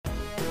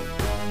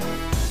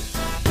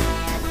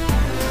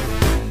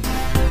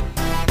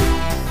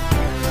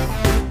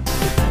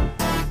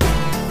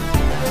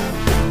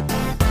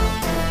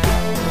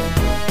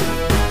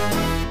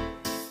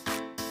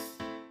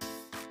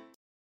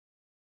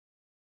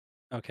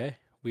Okay,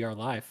 we are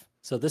live.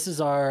 So this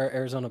is our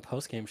Arizona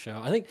postgame show.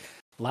 I think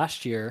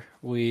last year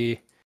we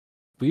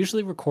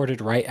usually recorded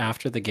right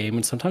after the game,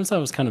 and sometimes that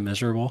was kind of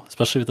miserable,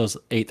 especially with those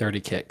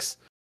 8:30 kicks.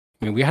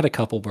 I mean, we had a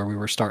couple where we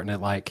were starting at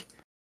like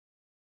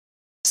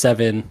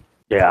 7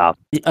 Yeah.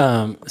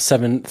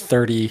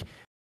 7:30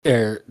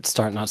 or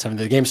start not 7.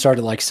 The game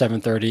started like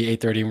 7:30,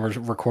 8:30, and we're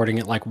recording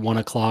at like 1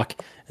 o'clock.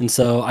 And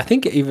so I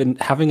think even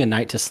having a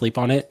night to sleep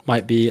on it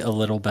might be a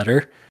little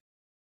better.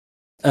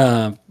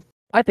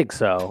 I think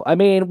so. I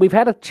mean, we've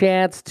had a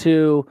chance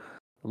to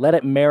let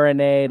it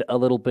marinate a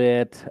little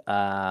bit.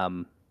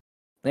 And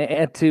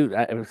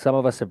some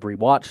of us have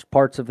rewatched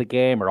parts of the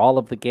game or all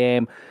of the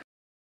game.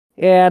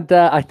 And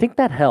I think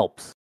that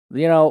helps,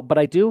 but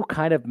I do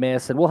kind of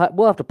miss, and we'll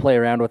have to play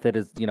around with it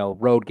as,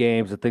 road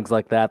games and things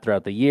like that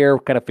throughout the year,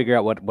 kind of figure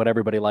out what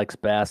everybody likes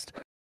best.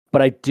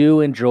 But I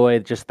do enjoy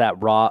just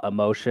that raw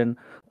emotion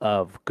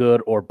of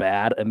good or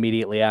bad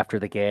immediately after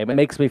the game. It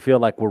makes me feel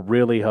like we're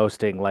really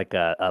hosting like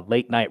a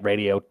late night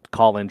radio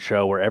call-in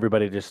show where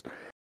everybody just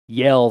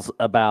yells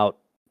about,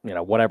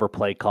 whatever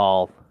play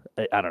call.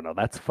 I don't know.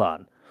 That's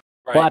fun.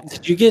 Right.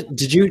 But do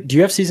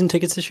you have season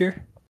tickets this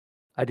year?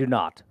 I do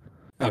not.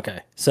 Okay.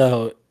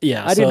 So,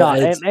 yeah. I do not.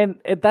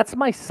 And that's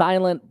my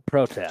silent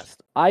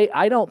protest.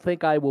 I don't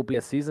think I will be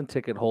a season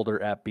ticket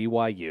holder at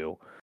BYU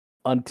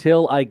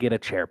until I get a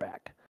chair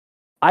back.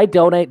 I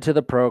donate to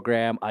the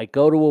program. I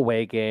go to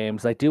away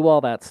games. I do all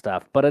that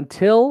stuff. But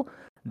until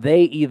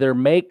they either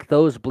make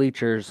those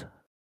bleachers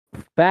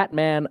fat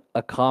man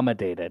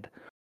accommodated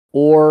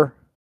or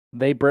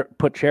they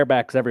put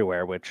chairbacks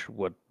everywhere, which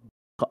would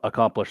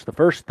accomplish the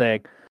first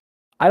thing,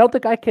 I don't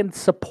think I can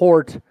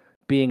support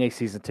being a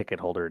season ticket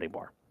holder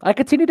anymore. I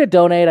continue to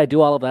donate. I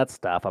do all of that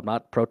stuff. I'm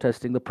not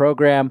protesting the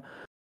program.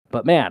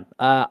 But man,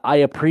 I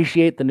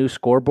appreciate the new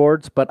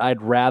scoreboards, but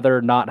I'd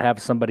rather not have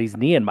somebody's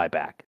knee in my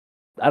back.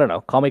 I don't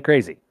know. Call me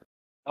crazy.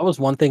 That was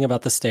one thing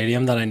about the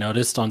stadium that I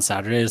noticed on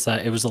Saturday is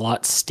that it was a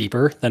lot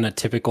steeper than a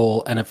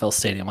typical NFL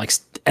stadium. Like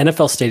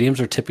NFL stadiums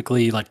are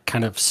typically like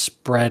kind of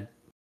spread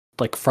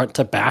like front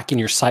to back, and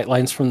your sight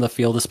lines from the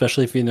field,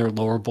 especially if you're in their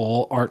lower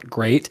bowl, aren't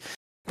great.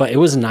 But it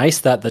was nice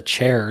that the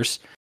chairs,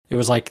 it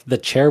was like the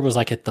chair was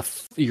like at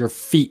your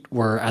feet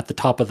were at the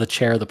top of the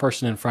chair, the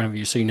person in front of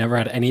you. So you never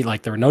had any,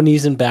 like there were no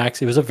knees and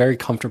backs. It was a very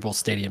comfortable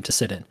stadium to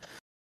sit in.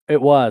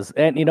 It was.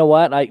 And you know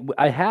what?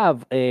 I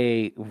have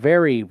a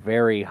very,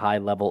 very high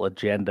level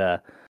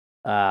agenda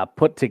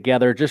put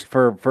together just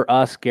for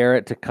us,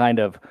 Garrett, to kind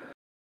of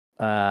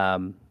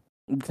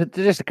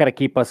to kind of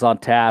keep us on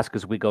task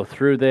as we go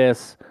through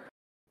this.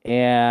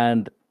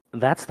 And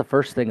that's the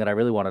first thing that I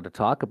really wanted to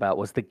talk about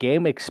was the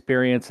game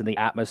experience and the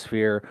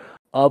atmosphere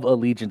of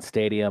Allegiant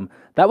Stadium.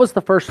 That was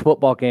the first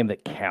football game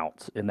that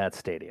counts in that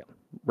stadium,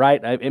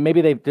 right? And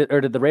maybe did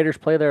the Raiders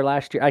play there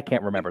last year? I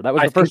can't remember. That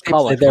was the first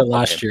college they played there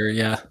last year,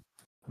 yeah.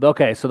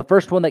 Okay, so the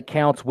first one that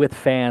counts with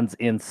fans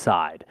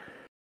inside.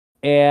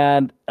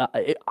 And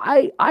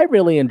I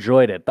really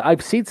enjoyed it.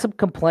 I've seen some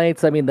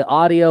complaints. I mean, the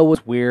audio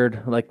was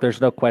weird. Like, there's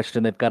no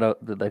question they've got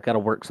to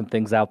work some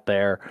things out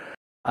there.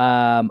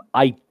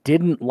 I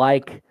didn't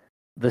like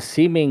the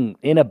seeming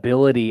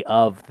inability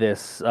of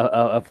this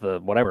of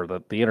the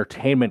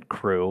entertainment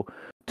crew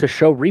to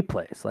show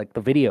replays, like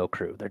the video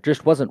crew. There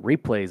just wasn't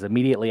replays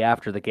immediately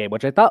after the game,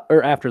 which I thought,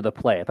 or after the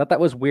play. I thought that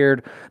was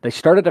weird. They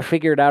started to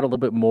figure it out a little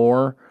bit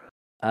more.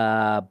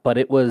 But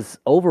it was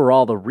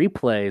overall the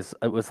replays.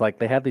 It was like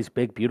they had these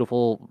big,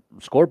 beautiful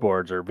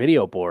scoreboards or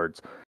video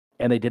boards,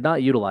 and they did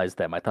not utilize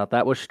them. I thought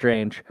that was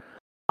strange.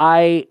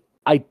 I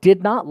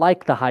did not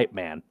like the hype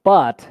man,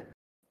 but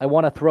I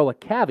want to throw a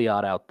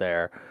caveat out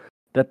there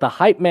that the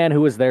hype man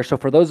who was there. So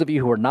for those of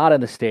you who are not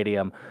in the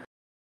stadium,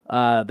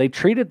 they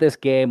treated this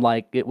game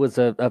like it was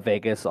a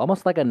Vegas,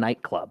 almost like a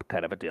nightclub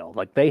kind of a deal.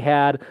 Like they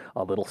had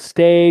a little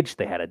stage,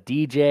 they had a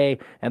DJ,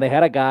 and they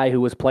had a guy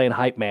who was playing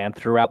hype man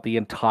throughout the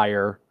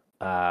entire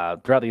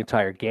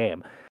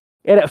game.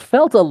 And it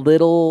felt a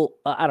little,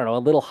 a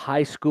little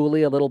high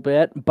schooly a little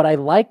bit, but I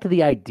liked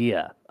the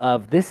idea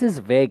of this is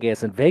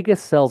Vegas, and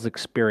Vegas sells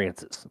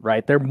experiences,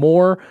 right? They're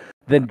more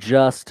than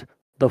just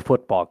the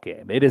football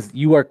game. It is,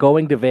 you are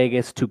going to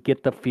Vegas to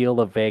get the feel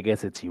of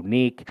Vegas. It's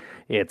unique.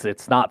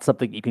 It's not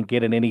something you can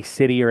get in any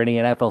city or any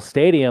NFL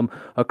stadium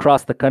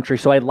across the country.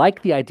 So I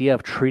like the idea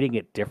of treating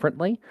it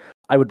differently.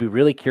 I would be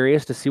really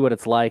curious to see what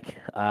it's like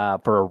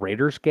for a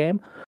Raiders game.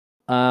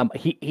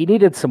 He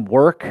needed some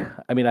work.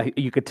 I mean,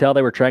 you could tell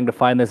they were trying to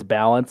find this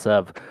balance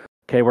of,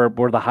 okay,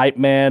 we're the hype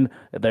man.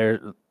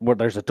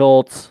 There's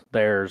adults.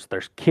 There's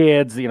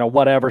kids.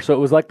 Whatever. So it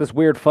was like this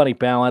weird, funny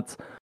balance.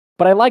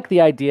 But I like the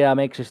idea. I'm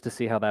anxious to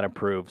see how that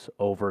improves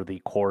over the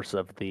course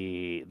of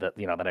the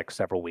next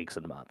several weeks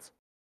and months.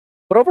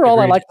 But overall,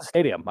 I like the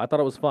stadium. I thought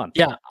it was fun.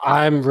 Yeah,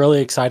 I'm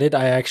really excited.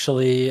 I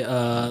actually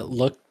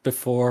looked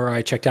before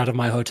I checked out of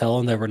my hotel,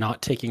 and they were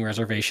not taking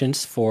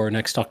reservations for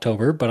next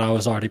October, but I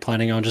was already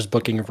planning on just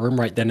booking a room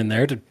right then and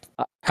there to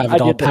have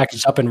it all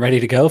packaged up and ready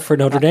to go for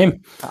Notre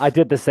Dame. I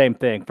did the same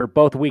thing. For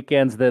both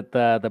weekends that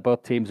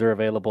both teams are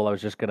available, I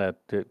was just going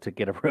to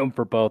get a room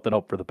for both and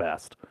hope for the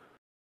best.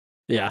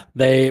 Yeah,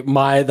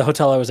 the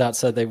hotel I was at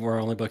said they were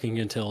only booking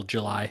until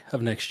July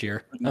of next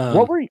year.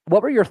 What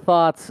were your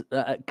thoughts?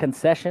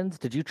 Concessions?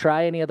 Did you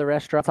try any of the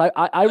restaurants?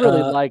 I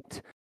really Uh,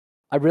 liked.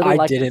 I really I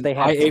liked that didn't. they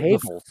had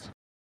tables.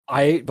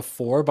 I ate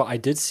before, but I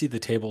did see the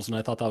tables, and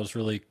I thought that was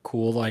really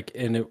cool. Like,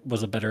 and it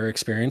was a better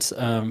experience.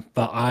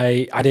 But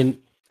I didn't.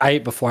 I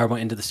ate before I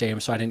went into the stadium,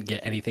 so I didn't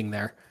get anything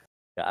there.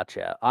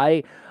 Gotcha.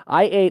 I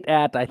ate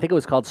at, I think it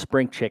was called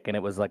Spring Chicken.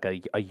 It was like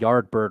a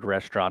Yardbird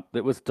restaurant.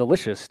 It was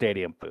delicious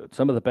stadium food.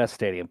 Some of the best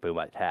stadium food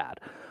I've had.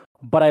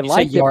 But I You say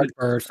liked it.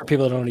 Yardbird for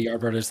people that don't know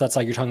what Yardbird is. That's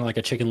like you're talking like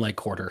a chicken leg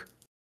quarter.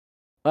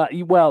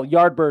 Well,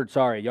 Yardbird,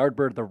 sorry,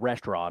 Yardbird, the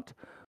restaurant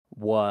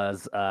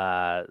was,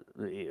 I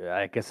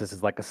guess this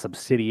is like a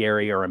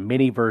subsidiary or a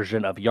mini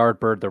version of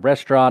Yardbird, the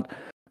restaurant.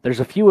 There's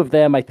a few of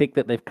them. I think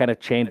that they've kind of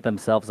changed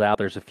themselves out.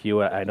 There's a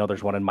few. I know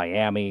there's one in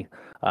Miami.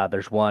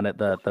 There's one at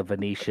the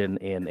Venetian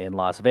in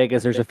Las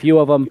Vegas. There's a few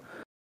of them.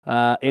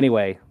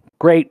 Anyway,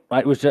 great.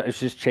 It's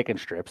just chicken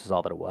strips is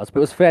all that it was, but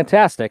it was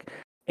fantastic.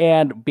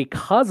 And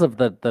because of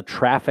the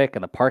traffic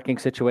and the parking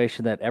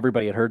situation that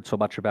everybody had heard so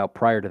much about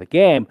prior to the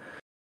game,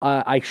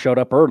 I showed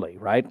up early,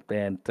 right?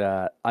 And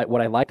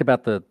what I liked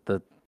about the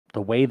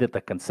way that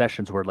the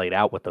concessions were laid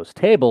out with those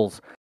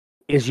tables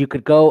is you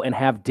could go and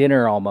have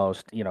dinner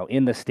almost,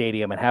 in the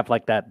stadium and have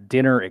like that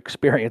dinner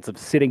experience of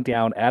sitting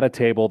down at a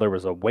table. There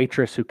was a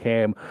waitress who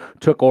came,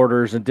 took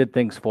orders, and did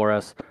things for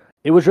us.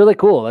 It was really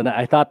cool, and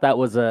I thought that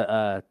was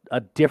a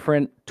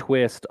different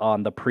twist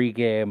on the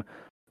pregame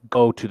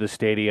go to the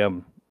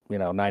stadium,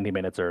 90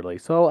 minutes early.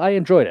 So I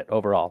enjoyed it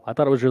overall. I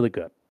thought it was really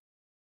good.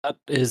 That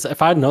is,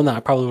 if I had known that,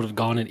 I probably would have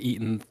gone and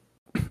eaten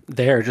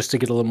there just to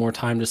get a little more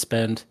time to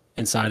spend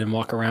inside and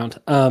walk around.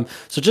 So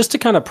just to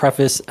kind of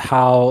preface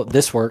how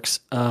this works,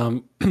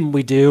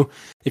 we do,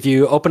 if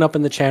you open up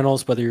in the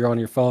channels, whether you're on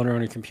your phone or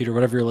on your computer,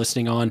 whatever you're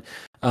listening on,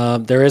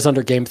 there is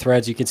under game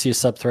threads, you can see a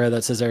sub thread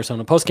that says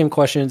Arizona postgame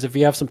questions. If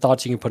you have some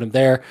thoughts, you can put them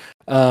there.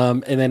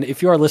 And then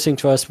if you are listening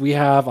to us, we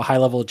have a high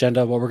level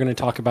agenda where we're going to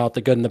talk about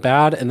the good and the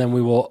bad, and then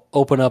we will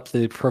open up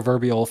the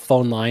proverbial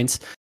phone lines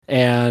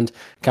and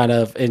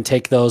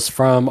take those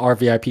from our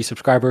VIP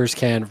subscribers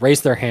can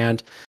raise their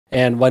hand.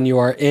 And when you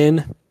are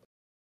in,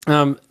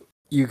 when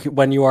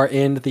you're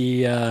in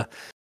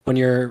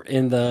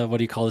the, what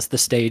do you call this? The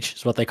stage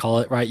is what they call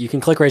it, right? You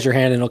can click raise your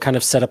hand and it'll kind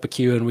of set up a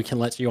queue and we can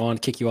let you on,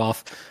 kick you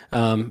off,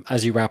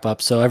 as you wrap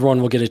up. So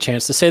everyone will get a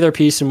chance to say their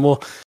piece, and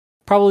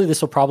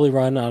this will probably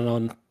run, I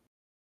don't know,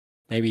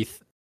 maybe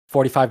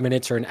 45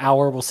 minutes or an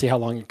hour. We'll see how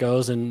long it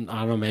goes. And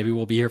I don't know, maybe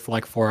we'll be here for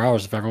like 4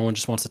 hours if everyone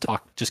just wants to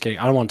talk. Just kidding.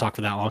 I don't want to talk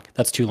for that long.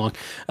 That's too long.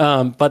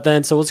 But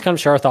then, so let's kind of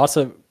share our thoughts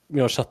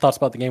thoughts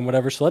about the game,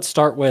 whatever. So let's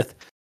start with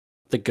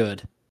the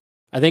good.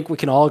 I think we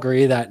can all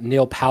agree that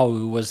Neil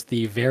Pau'u was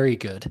the very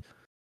good.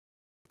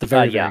 The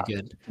very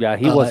good. Yeah,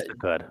 he was the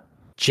good.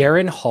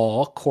 Jaren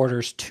Hall,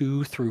 quarters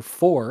 2 through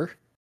 4,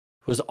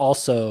 was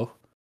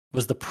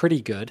the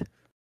pretty good.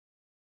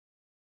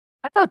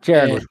 I thought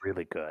Jaren was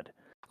really good.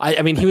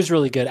 I mean, he was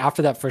really good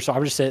after that first. So I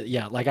would just say,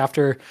 yeah, like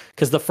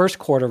because the first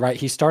quarter, right?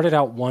 He started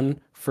out 1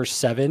 for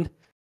 7,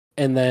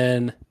 and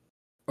then,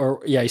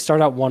 he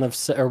started out 1 of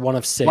 6. 1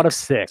 of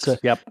 6. So,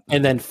 yep.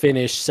 And then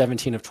finished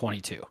 17 of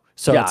 22.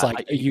 So it's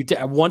like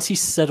once he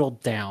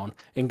settled down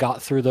and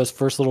got through those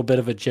first little bit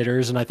of a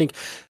jitters, and I think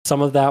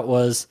some of that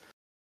was,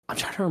 I'm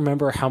trying to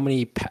remember how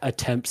many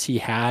attempts he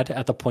had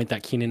at the point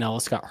that Keenan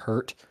Ellis got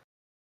hurt.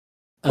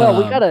 Well,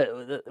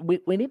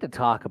 we need to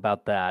talk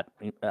about that.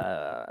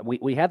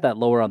 We had that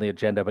lower on the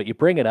agenda, but you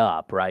bring it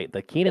up, right?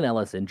 The Keenan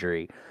Ellis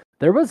injury.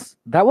 It was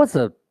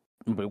a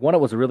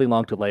really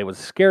long delay. It was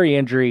a scary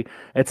injury.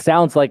 It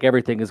sounds like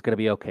everything is going to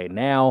be okay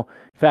now.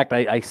 In fact,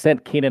 I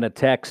sent Keenan a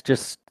text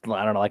just,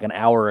 I don't know, like an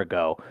hour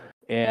ago,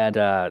 and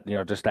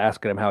just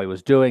asking him how he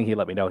was doing. He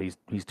let me know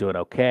he's doing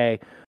okay.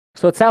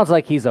 So it sounds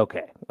like he's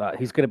okay.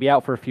 He's going to be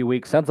out for a few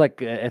weeks. Sounds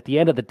like at the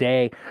end of the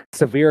day,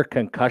 severe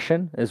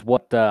concussion is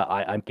what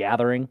I'm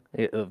gathering.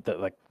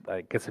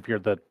 I guess if you're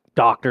the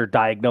doctor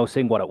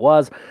diagnosing what it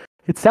was,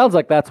 it sounds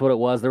like that's what it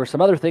was. There were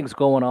some other things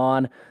going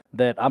on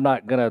that I'm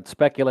not going to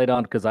speculate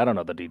on because I don't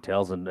know the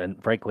details,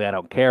 and frankly, I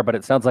don't care. But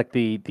it sounds like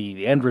the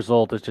end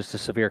result is just a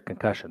severe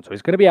concussion. So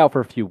he's going to be out for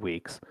a few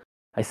weeks.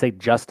 I say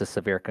just a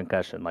severe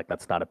concussion, like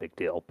that's not a big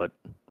deal, but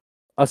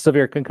a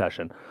severe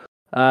concussion.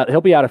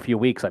 He'll be out a few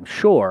weeks, I'm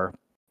sure,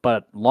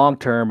 but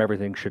long-term,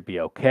 everything should be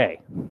okay.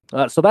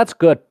 So that's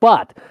good.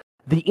 But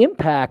the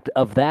impact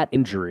of that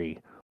injury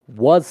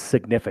was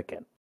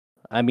significant.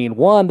 I mean,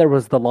 one, there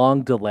was the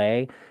long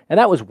delay, and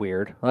that was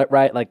weird,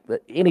 right? Like,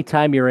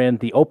 anytime you're in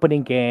the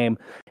opening game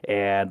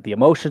and the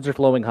emotions are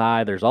flowing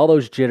high, there's all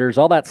those jitters,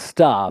 all that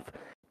stuff,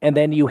 and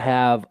then you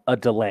have a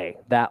delay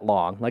that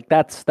long. Like,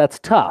 that's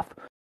tough.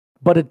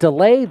 But a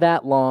delay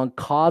that long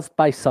caused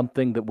by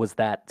something that was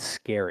that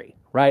scary,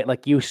 right?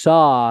 Like you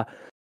saw,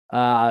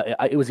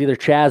 it was either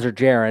Chaz or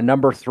Jaren,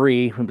 number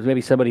 3,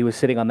 maybe somebody who was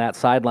sitting on that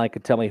sideline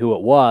could tell me who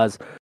it was,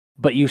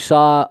 but you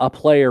saw a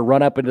player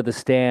run up into the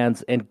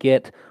stands and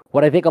get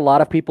what I think a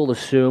lot of people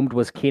assumed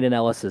was Keenan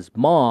Ellis's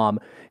mom.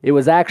 It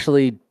was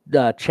actually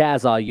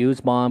Chaz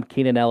Ayu's mom.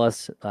 Keenan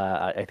Ellis,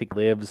 I think,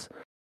 lives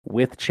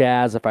with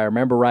Chaz, if I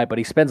remember right, but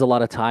he spends a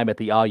lot of time at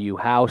the IU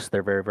house.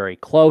 They're very, very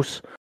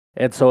close.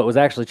 And so it was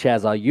actually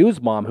Chaz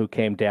IU's mom who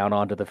came down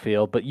onto the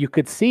field. But you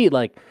could see,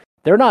 like,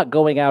 they're not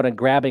going out and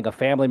grabbing a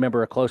family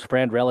member, a close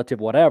friend, relative,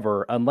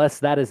 whatever, unless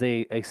that is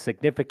a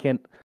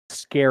significant,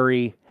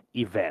 scary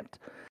event.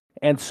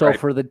 And so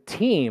for the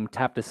team to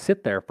have to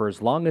sit there for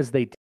as long as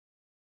they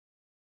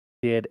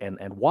did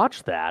and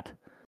watch that,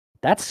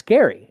 that's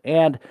scary.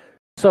 And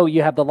so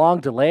you have the long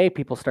delay,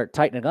 people start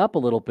tightening up a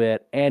little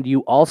bit, and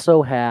you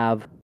also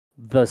have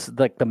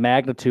the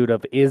magnitude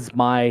of, is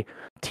my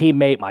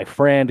teammate, my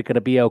friend, going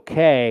to be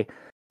okay?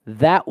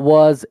 That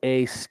was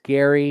a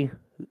scary,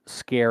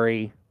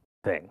 scary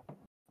thing.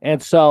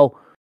 And so,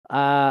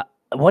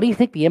 what do you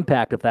think the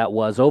impact of that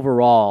was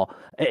overall?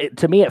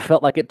 To me, it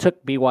felt like it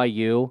took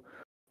BYU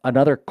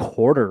another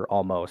quarter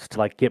almost to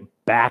like get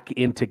back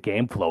into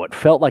game flow. It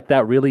felt like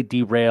that really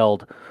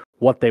derailed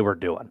what they were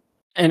doing.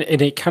 And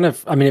it kind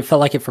of, I mean, it felt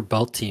like it for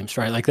both teams,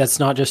 right? Like, that's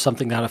not just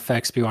something that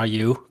affects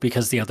BYU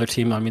because the other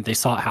team, I mean, they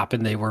saw it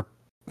happen. They were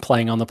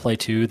playing on the play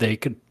too. They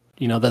could,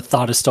 the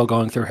thought is still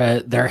going through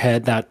their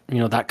head that,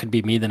 that could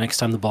be me the next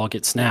time the ball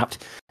gets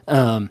snapped.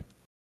 And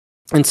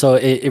so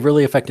it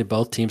really affected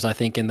both teams, I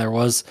think. And there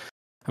was,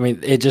 I mean,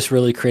 it just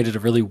really created a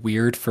really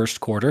weird first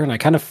quarter. And I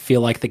kind of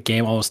feel like the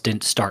game almost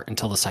didn't start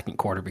until the second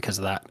quarter because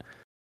of that.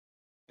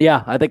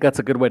 Yeah, I think that's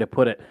a good way to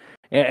put it.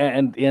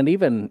 And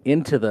even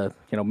into the,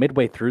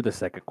 midway through the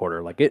second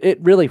quarter, like it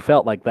really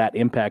felt like that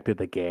impacted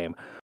the game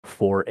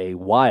for a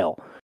while.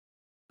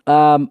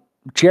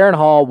 Jaron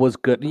Hall was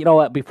good. You know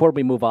what? Before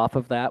we move off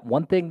of that,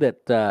 one thing that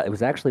it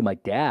was actually my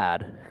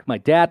dad.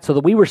 So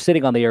that we were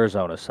sitting on the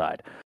Arizona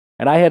side,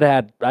 and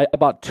I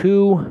bought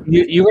two.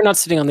 You were not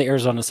sitting on the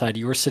Arizona side.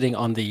 You were sitting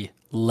on the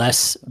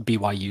less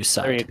BYU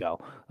side. There you go.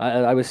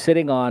 I was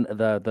sitting on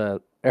the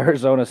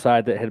Arizona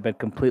side that had been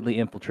completely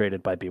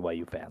infiltrated by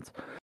BYU fans.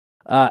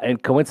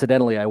 And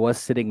coincidentally, I was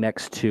sitting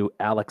next to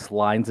Alex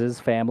Lines'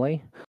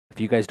 family. If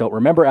you guys don't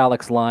remember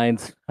Alex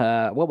Lines,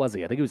 what was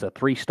he? I think he was a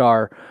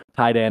 3-star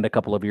tight end a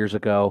couple of years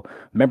ago.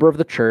 Member of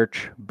the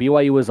church.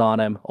 BYU was on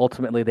him.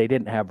 Ultimately, they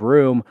didn't have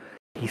room.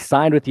 He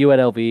signed with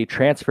UNLV,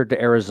 transferred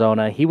to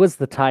Arizona. He was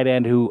the tight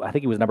end who, I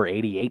think he was number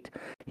 88.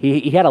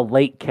 He had a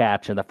late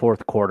catch in the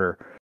fourth quarter.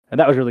 And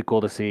that was really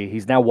cool to see.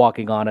 He's now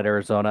walking on at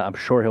Arizona. I'm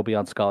sure he'll be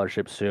on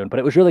scholarship soon. But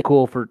it was really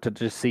cool to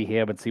just see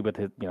him and see with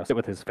his, sit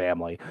with his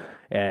family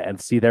and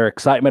see their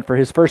excitement for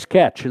his first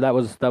catch. That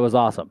was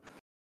awesome.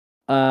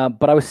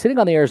 But I was sitting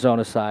on the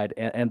Arizona side,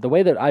 and the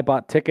way that I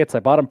bought tickets,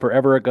 I bought them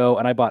forever ago,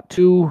 and I bought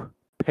 2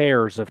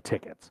 pairs of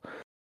tickets.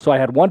 So I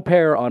had 1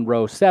 pair on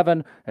row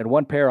 7 and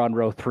 1 pair on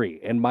row 3.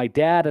 And my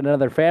dad and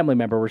another family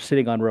member were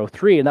sitting on row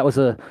 3, and that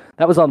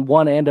was on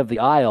one end of the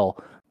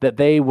aisle that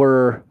they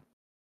were.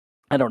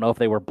 I don't know if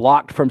they were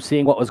blocked from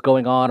seeing what was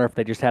going on or if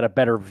they just had a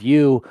better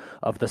view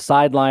of the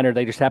sideline or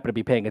they just happened to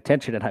be paying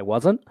attention and I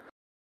wasn't.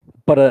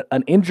 But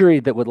an injury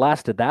that would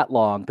lasted that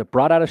long, that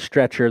brought out a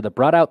stretcher, that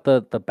brought out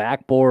the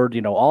backboard,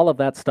 all of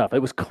that stuff.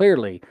 It was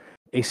clearly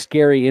a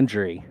scary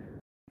injury.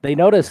 They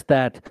noticed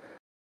that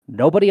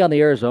nobody on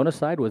the Arizona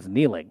side was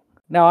kneeling.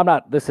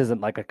 Now, this isn't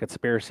like a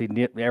conspiracy,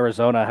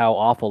 Arizona, how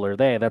awful are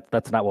they?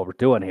 That's not what we're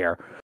doing here.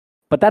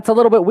 But that's a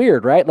little bit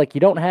weird, right? Like,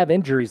 you don't have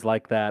injuries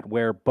like that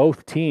where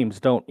both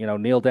teams don't,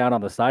 kneel down on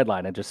the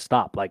sideline and just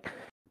stop. Like,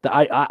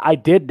 I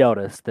did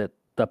notice that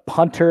the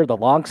punter, the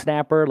long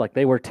snapper, like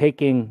they were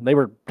taking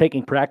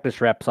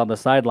practice reps on the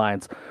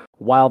sidelines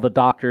while the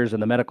doctors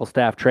and the medical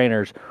staff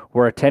trainers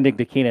were attending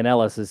to Keenan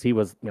Ellis as he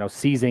was,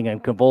 seizing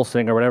and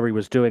convulsing or whatever he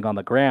was doing on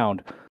the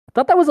ground. I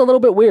thought that was a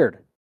little bit weird.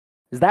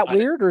 Is that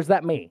weird or is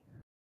that me?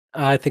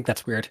 I think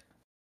that's weird.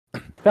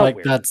 Felt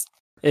weird.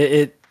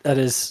 That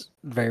is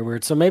very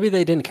weird. So maybe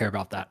they didn't care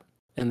about that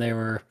and they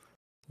were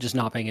just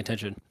not paying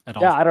attention at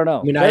all. Yeah, I don't know.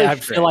 I mean, I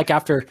feel like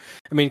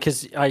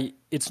because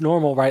it's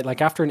normal, right?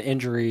 Like after an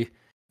injury,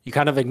 you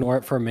kind of ignore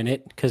it for a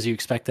minute because you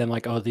expect them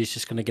like, oh, he's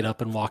just going to get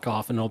up and walk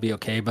off and it'll be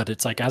okay. But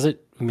it's like,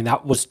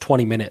 that was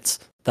 20 minutes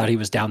that he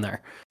was down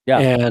there. Yeah.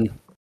 And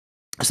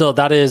so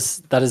that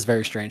is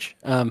very strange.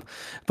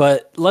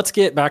 But let's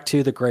get back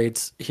to the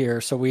grades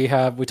here. So we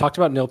talked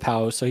about Neil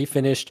Powell. So he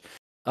finished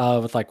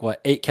with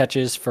 8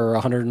 catches for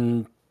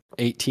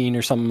 118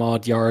 or some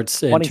odd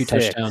yards and 2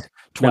 touchdowns,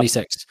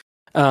 26.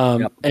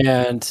 Yep.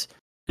 And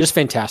just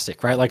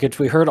fantastic, right? Like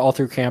we heard all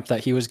through camp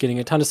that he was getting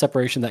a ton of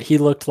separation, that he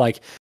looked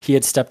like he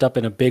had stepped up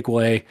in a big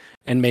way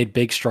and made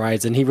big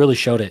strides. And he really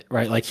showed it,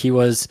 right? Like he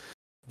was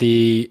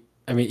the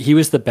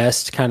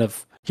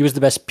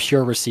best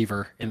pure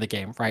receiver in the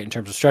game, right? In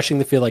terms of stretching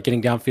the field, like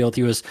getting downfield,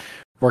 he was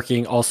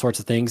working all sorts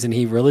of things. And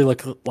he really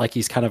looked like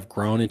he's kind of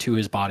grown into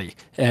his body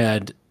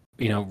and,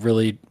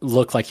 really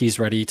looked like he's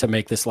ready to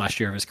make this last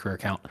year of his career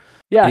count.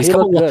 Yeah, he's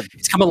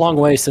come a long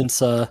way since,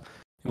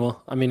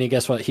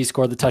 guess what? He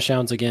scored the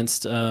touchdowns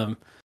against,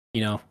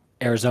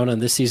 Arizona in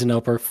this season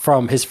opener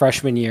from his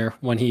freshman year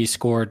when he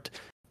scored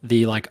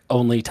the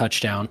only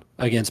touchdown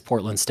against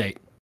Portland State.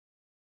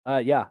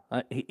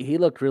 He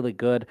looked really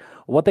good.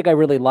 One thing I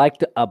really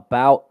liked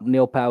about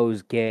Neil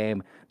Pau's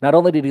game, not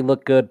only did he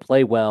look good,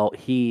 play well,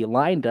 he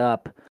lined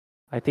up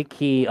I think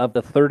he, of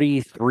the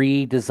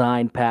 33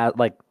 designed pass,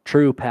 like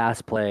true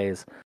pass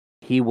plays,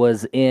 he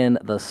was in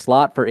the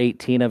slot for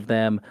 18 of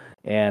them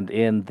and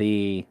in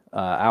the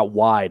out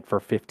wide for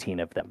 15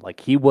 of them. Like,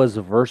 he was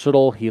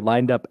versatile. He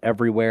lined up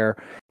everywhere.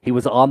 He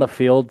was on the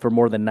field for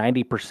more than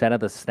 90% of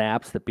the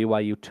snaps that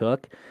BYU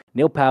took.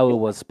 Neil Pau'u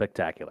was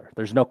spectacular.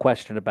 There's no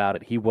question about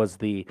it. He was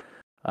the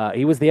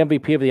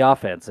MVP of the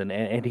offense,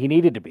 and he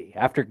needed to be.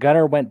 After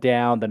Gunner went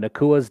down, the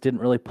Nakuas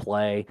didn't really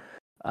play.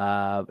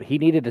 He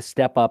needed to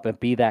step up and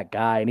be that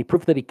guy, and he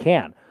proved that he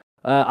can.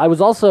 I was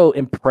also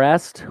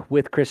impressed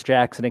with Chris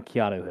Jackson and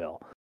Keanu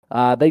Hill.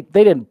 They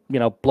didn't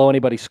blow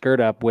anybody's skirt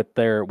up with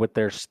their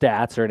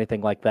stats or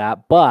anything like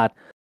that, but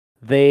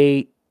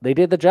they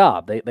did the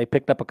job. They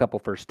picked up a couple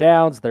first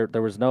downs. There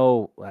was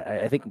no,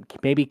 I think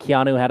maybe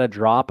Keanu had a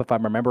drop if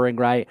I'm remembering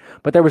right,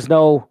 but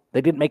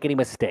they didn't make any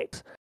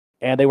mistakes.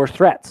 And they were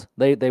threats.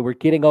 They were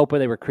getting open.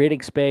 They were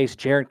creating space.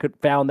 Jaron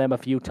found them a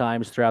few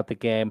times throughout the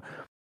game.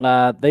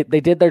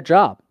 They did their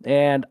job.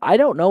 And I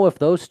don't know if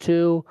those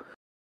two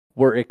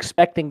were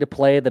expecting to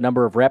play the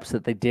number of reps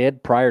that they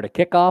did prior to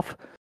kickoff.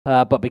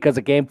 But because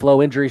of game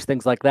flow, injuries,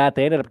 things like that,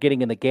 they ended up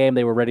getting in the game.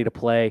 They were ready to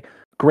play.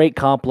 Great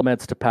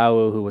compliments to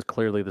Pau'u, who was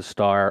clearly the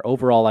star.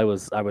 Overall, I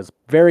was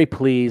very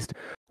pleased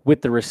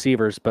with the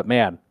receivers. But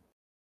man,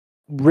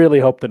 really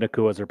hope the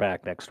Nakuas are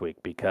back next week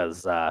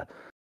because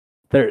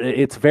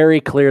it's very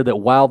clear that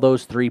while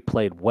those three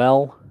played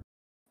well,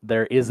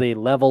 there is a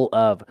level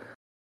of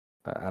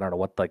I don't know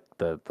what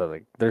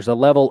there's a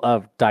level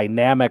of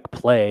dynamic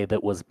play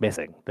that was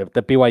missing that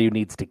BYU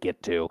needs to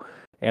get to,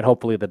 and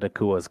hopefully the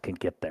Nakuas can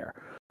get there.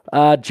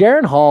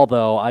 Jaren Hall,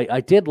 though, I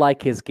did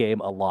like his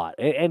game a lot,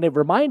 and it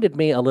reminded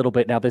me a little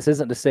bit. Now, this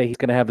isn't to say he's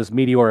going to have this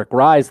meteoric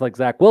rise like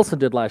Zach Wilson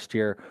did last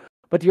year,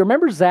 but do you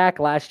remember Zach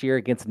last year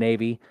against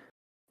Navy?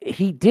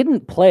 He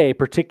didn't play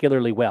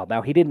particularly well.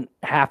 Now, he didn't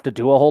have to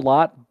do a whole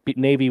lot.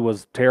 Navy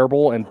was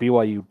terrible, and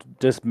BYU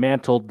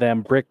dismantled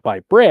them brick by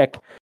brick.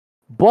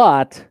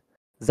 But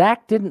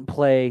Zach didn't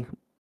play.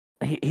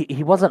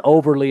 He wasn't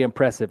overly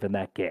impressive in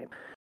that game.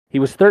 He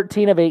was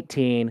 13 of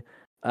 18,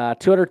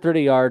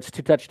 230 yards,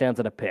 2 touchdowns,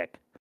 and a pick.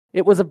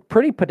 It was a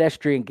pretty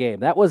pedestrian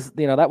game. That was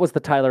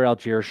the Tyler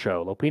Algier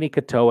show, Lopini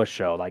Katoa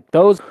show. Like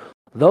those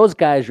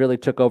guys really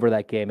took over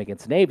that game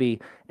against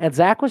Navy, and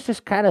Zach was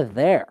just kind of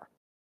there.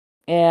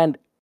 And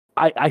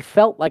I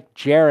felt like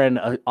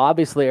Jaren,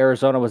 obviously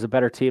Arizona was a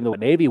better team than what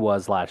Navy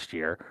was last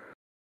year.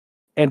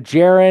 And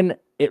Jaren,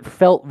 it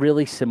felt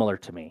really similar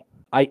to me.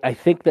 I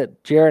think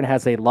that Jaren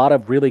has a lot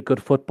of really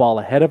good football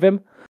ahead of him.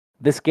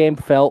 This game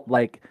felt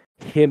like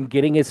him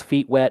getting his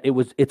feet wet.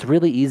 It's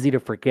really easy to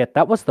forget.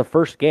 That was the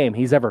first game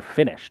he's ever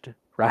finished,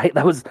 right?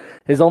 That was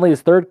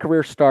his third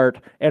career start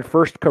and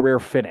first career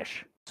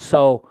finish.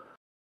 So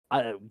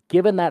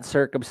given that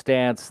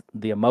circumstance,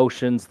 the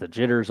emotions, the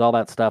jitters, all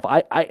that stuff,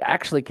 I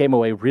actually came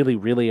away really,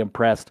 really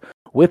impressed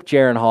with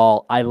Jaren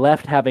Hall. I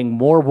left having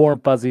more warm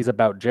fuzzies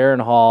about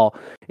Jaren Hall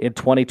in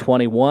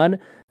 2021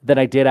 than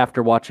I did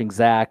after watching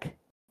Zach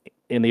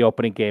in the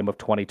opening game of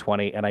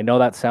 2020. And I know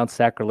that sounds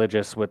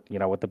sacrilegious with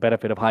the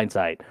benefit of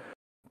hindsight,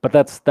 but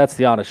that's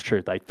the honest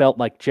truth. I felt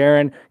like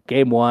Jaren,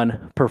 game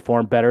one,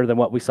 performed better than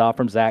what we saw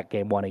from Zach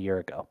game one a year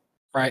ago.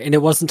 Right, and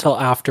it wasn't until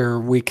after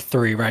week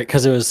 3, right?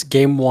 Because it was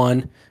game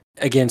 1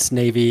 against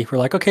Navy. We're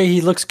like, okay, he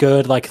looks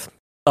good. Like,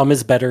 thumb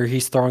is better.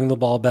 He's throwing the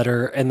ball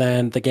better. And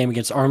then the game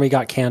against Army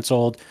got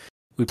canceled.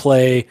 We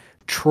play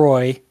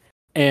Troy,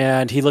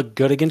 and he looked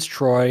good against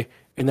Troy.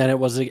 And then it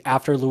was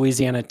after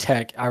Louisiana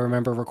Tech. I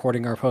remember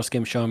recording our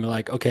postgame show and be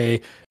like,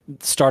 okay,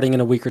 starting in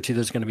a week or two,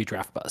 there's going to be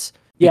draft buzz.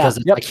 Because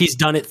like he's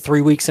done it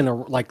 3 weeks in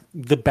like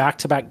the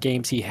back-to-back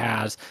games he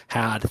has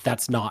had.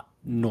 That's not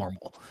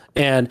normal.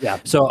 And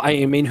so,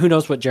 I mean, who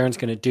knows what Jaren's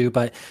going to do,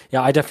 but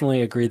yeah, I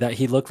definitely agree that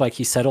he looked like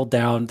he settled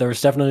down. There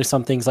was definitely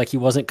some things like he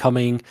wasn't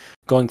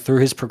going through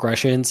his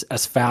progressions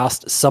as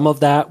fast. Some of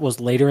that was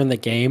later in the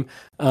game.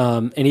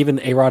 And even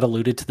A-Rod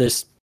alluded to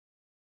this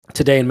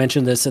today and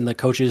mentioned this in the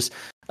coaches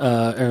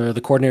or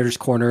the coordinator's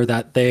corner,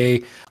 that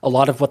a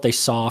lot of what they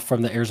saw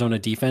from the Arizona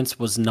defense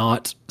was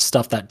not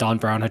stuff that Don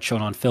Brown had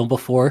shown on film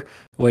before,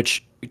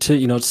 which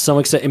to some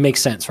extent it makes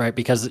sense, right?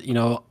 Because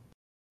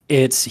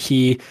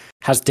he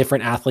has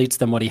different athletes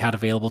than what he had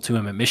available to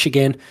him at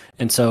Michigan.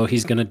 And so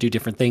he's going to do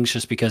different things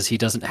just because he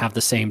doesn't have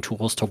the same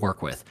tools to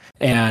work with.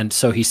 And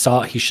so they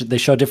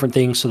showed different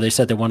things. So they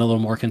said they went a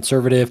little more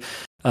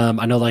conservative.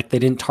 I know like they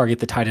didn't target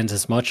the tight ends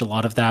as much. A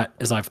lot of that,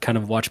 as I've kind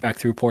of watched back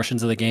through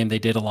portions of the game, they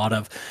did a lot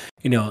of,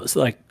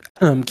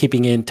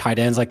 keeping in tight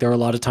ends. Like there were a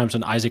lot of times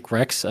when Isaac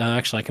Rex,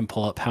 actually I can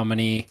pull up how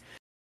many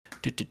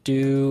I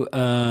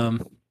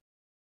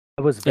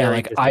was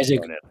very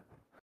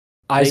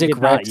Isaac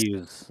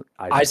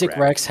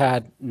Rex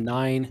had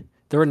 9.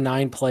 There were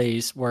 9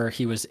 plays where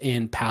he was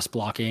in pass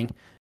blocking,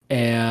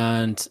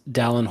 and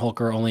Dallin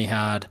Holker only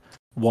had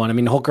 1. I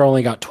mean, Holker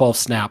only got 12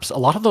 snaps. A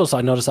lot of those,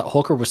 I noticed that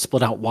Holker was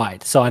split out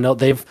wide. So I know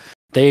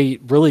they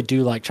really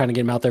do like trying to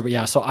get him out there. But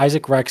yeah, so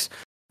Isaac Rex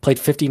played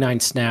 59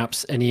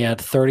 snaps, and he had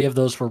 30 of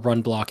those were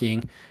run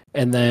blocking,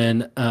 and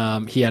then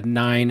he had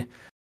 9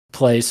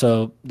 plays.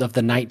 So of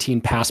the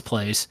 19 pass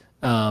plays,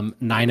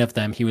 9 of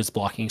them he was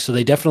blocking. So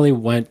they definitely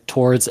went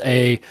towards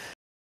a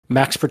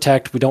max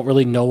protect. We don't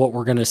really know what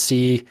we're going to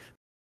see.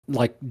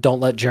 Like, don't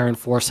let Jaren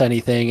force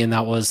anything. And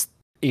that was,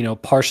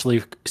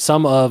 partially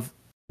some of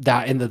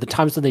that. And the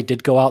times when they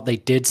did go out, they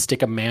did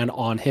stick a man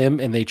on him,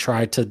 and they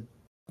tried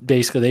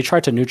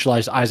to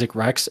neutralize Isaac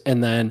Rex.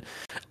 And then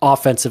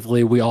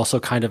offensively, we also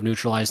kind of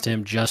neutralized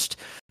him just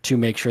to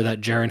make sure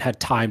that Jaren had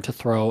time to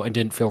throw and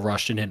didn't feel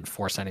rushed and didn't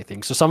force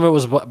anything. So some of it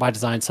was by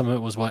design, some of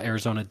it was what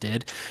Arizona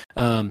did.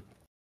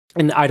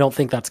 And I don't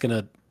think that's going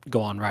to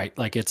go on right.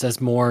 Like, it says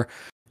more,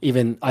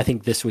 even I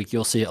think this week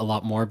you'll see it a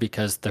lot more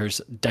because there's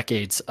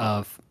decades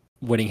of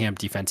Whittingham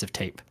defensive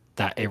tape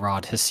that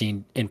A-Rod has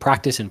seen in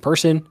practice in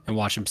person and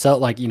watched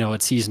himself. Like,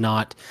 there's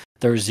not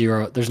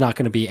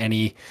going to be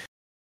any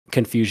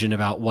confusion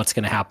about what's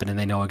going to happen, and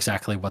they know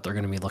exactly what they're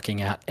going to be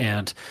looking at.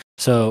 And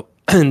so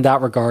in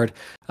that regard,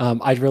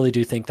 I really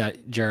do think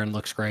that Jaren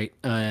looks great,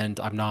 and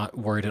I'm not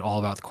worried at all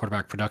about the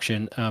quarterback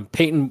production.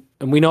 Peyton,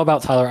 and we know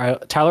about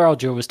Tyler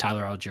Algier was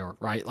Tyler Algier,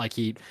 right? Like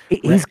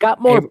he's got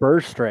more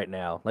burst right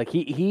now. Like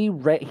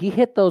he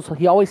hit those.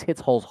 He always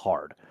hits holes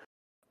hard,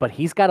 but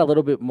he's got a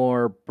little bit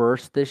more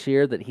burst this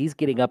year that he's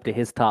getting up to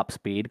his top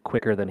speed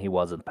quicker than he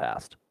was in the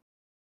past.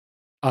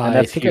 And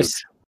that's huge.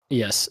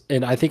 Yes,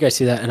 and I think I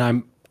see that,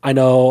 and I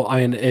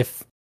mean,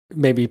 if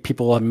maybe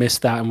people have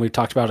missed that, and we've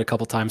talked about it a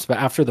couple times, but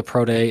after the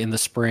pro day in the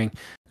spring,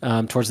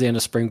 towards the end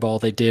of spring ball,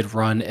 they did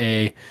run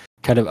a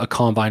kind of a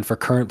combine for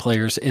current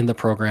players in the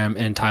program,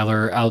 and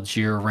Tyler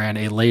Algier ran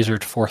a lasered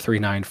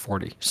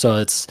 4.3940.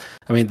 So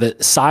the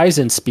size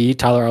and speed,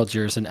 Tyler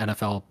Algier is an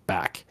NFL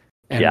back,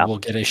 and will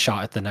get a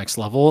shot at the next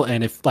level.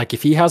 And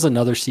if he has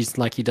another season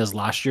like he does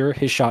last year,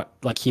 his shot,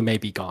 like, he may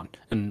be gone.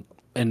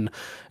 And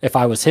if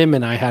I was him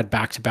and I had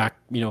back-to-back,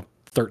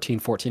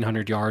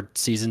 1,400 yard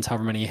seasons,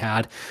 however many he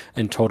had,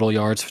 and total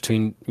yards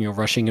between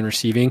rushing and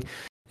receiving,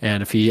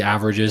 and if he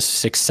averages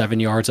 6-7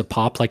 yards a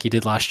pop like he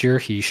did last year,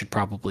 he should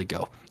probably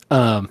go.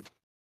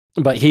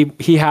 But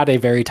he had a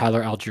very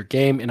Tyler Algier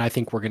game, and I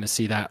think we're going to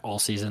see that all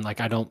season. Like,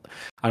 I don't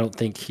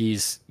think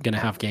he's going to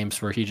have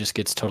games where he just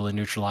gets totally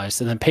neutralized.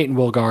 And then Peyton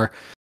Wilgar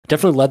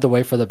definitely led the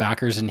way for the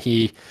backers, and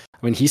he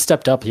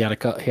stepped up. He had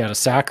a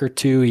sack or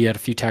two. He had a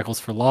few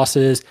tackles for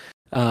losses.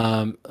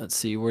 Let's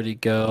see, where'd he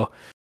go?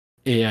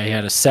 Yeah, he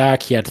had a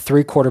sack. He had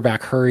 3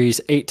 quarterback hurries,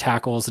 8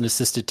 tackles, an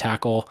assisted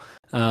tackle.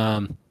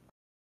 And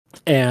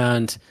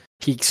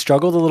he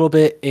struggled a little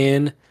bit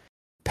in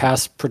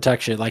pass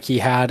protection. Like, he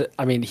had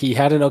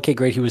an okay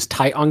grade. He was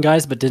tight on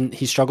guys, but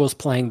he struggles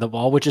playing the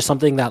ball, which is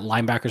something that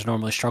linebackers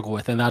normally struggle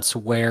with. And that's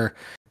where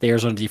the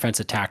Arizona defense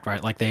attacked,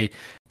 right? Like, they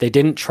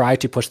didn't try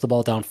to push the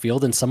ball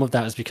downfield. And some of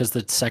that is because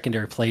the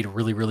secondary played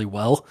really, really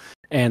well,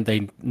 and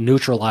they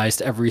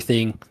neutralized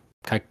everything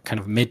kind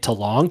of mid to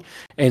long.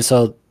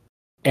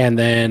 And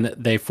then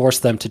they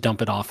forced them to dump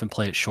it off and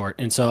play it short.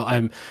 And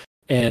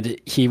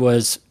he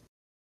was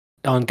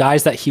on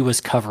guys that he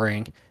was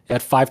covering. He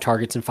had 5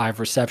 targets and 5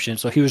 receptions.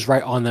 So he was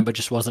right on them, but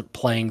just wasn't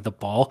playing the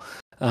ball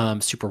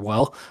super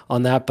well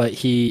on that. But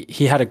he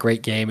had a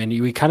great game, and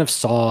we kind of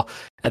saw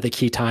at the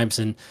key times.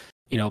 And,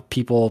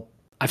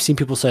 I've seen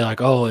people say,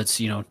 like, oh,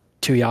 it's,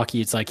 Tuyaki,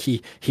 it's like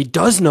he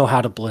does know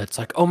how to blitz.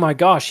 Like, oh my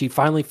gosh, he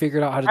finally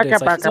figured out how to do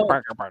it. Like,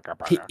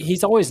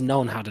 he's always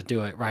known how to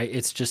do it, right?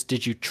 It's just,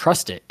 did you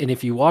trust it? And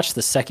if you watch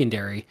the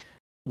secondary,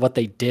 what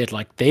they did,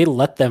 like, they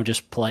let them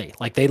just play.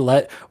 Like,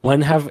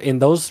 in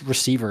those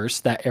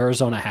receivers that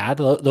Arizona had,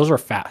 those were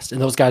fast,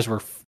 and those guys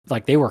were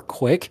they were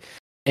quick,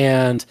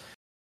 and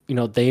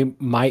they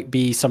might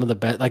be some of the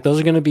best. Like, those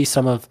are going to be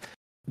some of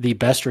the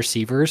best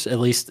receivers, at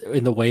least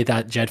in the way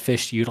that Jedd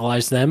Fisch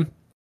utilized them,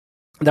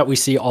 that we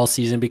see all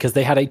season, because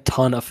they had a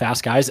ton of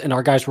fast guys, and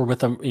our guys were with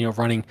them,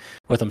 running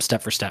with them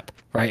step for step,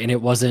 right? And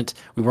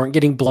we weren't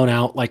getting blown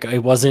out. Like, we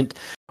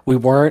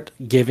weren't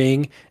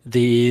giving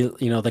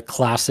the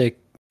classic,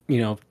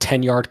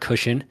 10-yard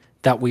cushion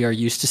that we are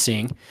used to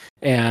seeing.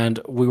 And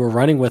we were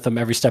running with them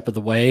every step of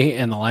the way,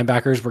 and the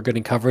linebackers were good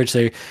in coverage.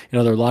 There were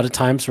a lot of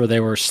times where they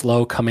were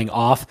slow coming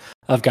off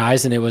of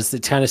guys, and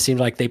it kind of seemed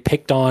like they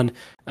picked on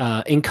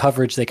in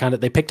coverage. They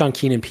picked on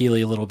Keenan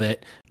Peely a little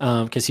bit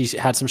because he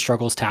had some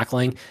struggles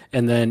tackling,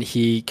 and then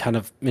he kind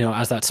of,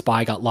 as that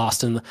spy, got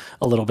lost in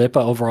a little bit.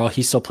 But overall,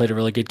 he still played a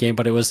really good game.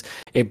 But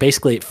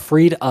it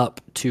freed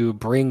up to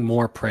bring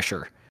more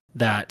pressure.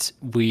 That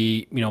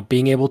we,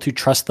 being able to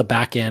trust the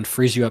back end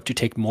frees you up to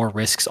take more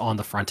risks on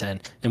the front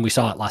end. And we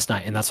saw it last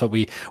night. And that's what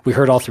we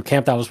heard all through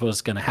camp. That was what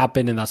was going to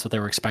happen. And that's what they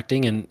were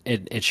expecting. And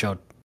it showed.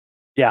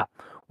 Yeah,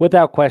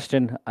 without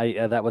question.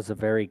 That was a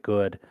very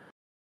good,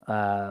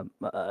 a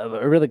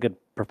really good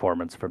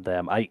performance from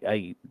them.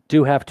 I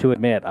do have to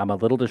admit, I'm a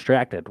little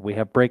distracted. We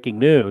have breaking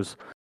news.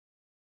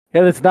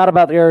 And it's not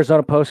about the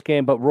Arizona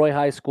postgame, but Roy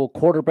High School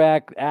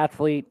quarterback,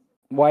 athlete,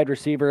 wide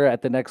receiver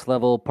at the next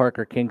level,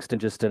 Parker Kingston,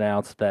 just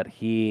announced that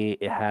he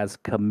has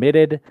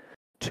committed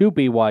to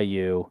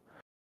BYU.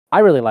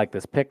 I really like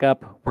this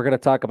pickup. We're going to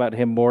talk about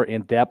him more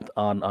in depth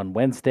on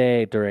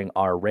Wednesday during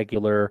our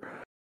regular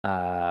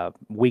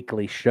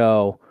weekly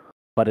show.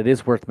 but it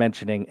is worth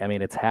mentioning. I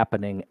mean, it's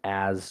happening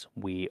as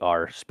we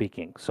are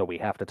speaking, so we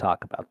have to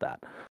talk about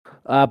that.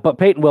 But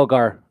Peyton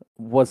Wilgar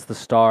was the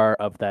star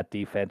of that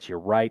defense. You're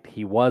right.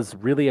 He was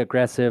really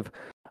aggressive.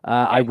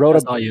 I wrote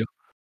That's a all you.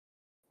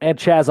 and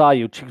Chaz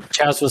Ayu.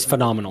 Chaz was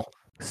phenomenal.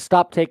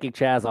 Stop taking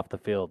Chaz off the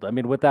field. I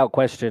mean, without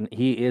question,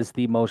 he is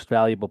the most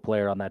valuable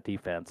player on that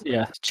defense.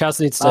 Yeah, Chaz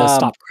needs to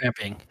stop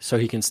cramping so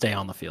he can stay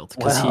on the field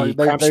because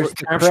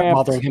cramps were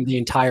bothering him the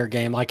entire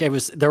game. Like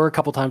there were a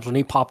couple times when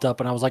he popped up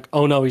and I was like,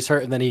 oh no, he's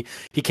hurt, and then he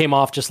came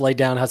off, just laid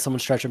down, had someone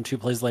stretch him. 2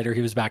 plays later,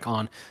 he was back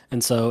on,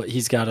 and so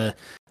he's got to.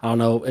 I don't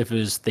know if it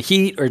was the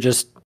heat or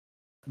just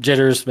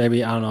jitters,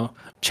 maybe. I don't know.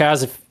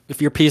 Chaz,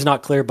 if your pee's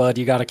not clear, bud,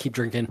 you got to keep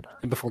drinking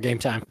before game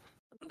time.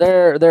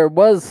 There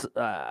was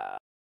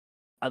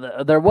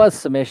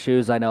some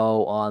issues, I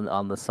know,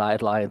 on the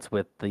sidelines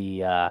with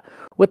the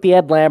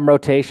Ed Lamb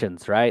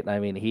rotations, right?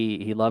 I mean,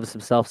 he loves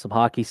himself some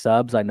hockey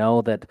subs. I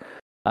know that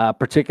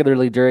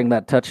particularly during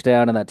that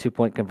touchdown and that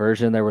 2-point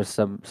conversion, there was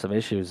some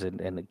issues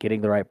in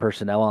getting the right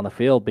personnel on the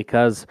field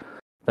because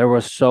there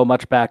was so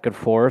much back and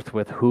forth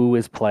with who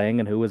is playing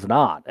and who is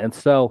not. And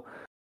so,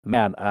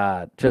 man,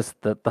 just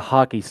the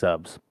hockey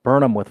subs,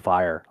 burn them with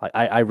fire.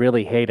 I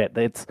really hate it.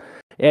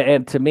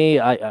 And to me,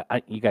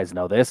 I you guys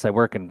know this. I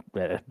work in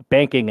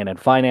banking and in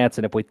finance,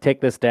 and if we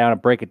take this down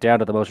and break it down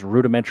to the most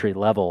rudimentary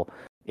level,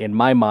 in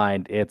my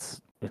mind,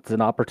 it's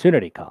an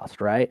opportunity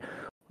cost, right?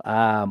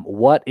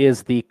 What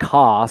is the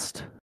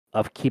cost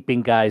of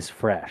keeping guys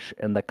fresh?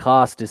 And the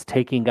cost is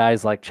taking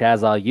guys like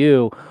Chaz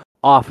Ayu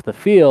off the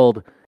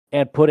field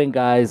and putting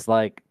guys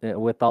like,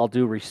 with all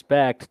due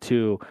respect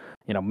to,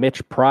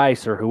 Mitch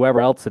Price or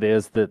whoever else it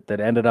is that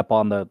ended up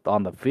on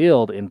the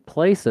field in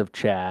place of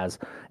Chaz.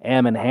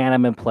 Ammon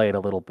Hanneman played a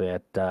little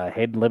bit.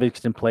 Hayden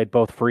Livingston played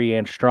both free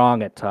and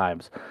strong at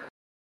times.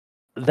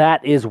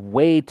 That is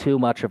way too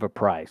much of a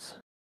price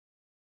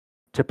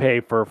to pay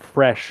for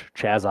fresh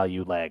Chaz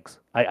Ayu legs.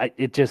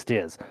 It just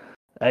is.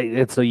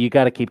 So you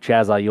got to keep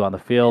Chaz Ayu on the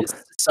field.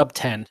 It's sub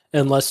 10,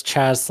 unless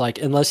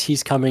unless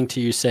he's coming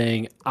to you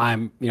saying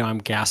I'm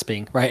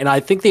gasping, right? And I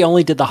think they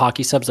only did the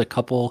hockey subs a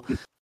couple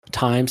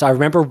times. I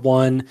remember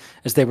one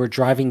as they were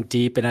driving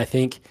deep, and I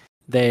think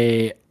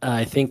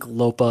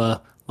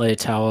Lopa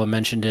Leitaua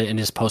mentioned it in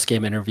his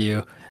post-game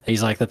interview.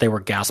 He's like that they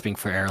were gasping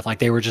for air, like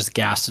they were just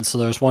gassed. And so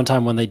there was one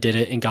time when they did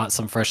it and got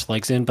some fresh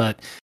legs in. But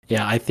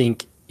yeah, I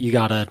think you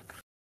gotta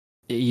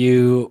keep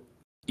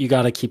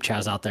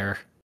Chaz out there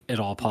at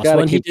all possible.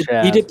 And he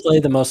did play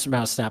the most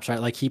amount of snaps, right?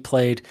 Like he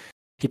played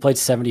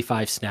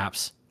 75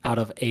 snaps out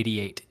of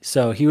 88.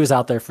 So he was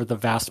out there for the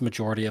vast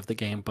majority of the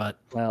game. But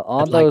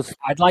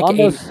I'd like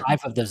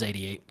 85 of those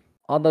 88.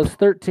 On those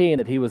 13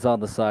 that he was on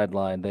the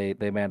sideline,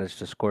 they managed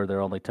to score their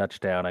only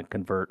touchdown and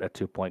convert a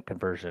 2-point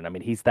conversion. I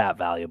mean, he's that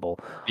valuable.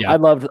 Yeah. I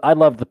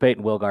loved the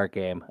Peyton Wilgar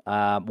game.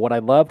 What I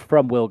loved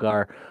from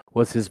Wilgar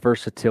was his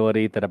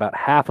versatility, that about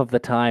half of the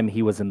time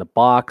he was in the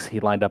box, he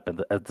lined up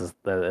as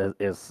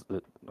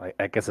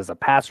a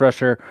pass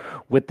rusher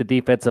with the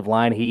defensive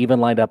line. He even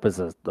lined up as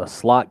a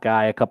slot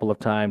guy a couple of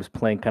times,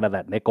 playing kind of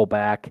that nickel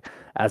back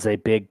as a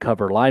big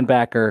cover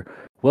linebacker.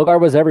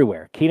 Wilgar was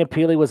everywhere. Keenan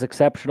Peely was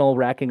exceptional,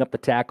 racking up the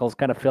tackles,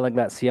 kind of filling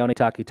that Sione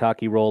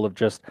Takitaki role of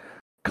just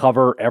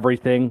cover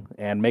everything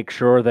and make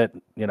sure that,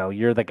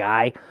 you're the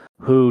guy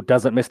who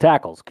doesn't miss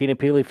tackles. Keenan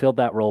Peely filled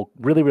that role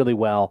really, really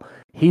well.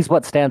 He's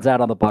what stands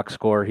out on the box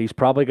score. He's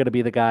probably going to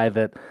be the guy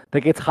that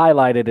gets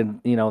highlighted in,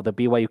 the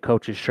BYU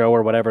coaches show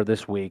or whatever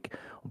this week.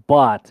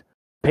 But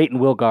Peyton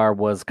Wilgar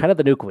was kind of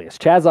the nucleus.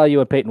 Chaz Ayu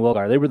and Peyton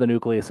Wilgar, they were the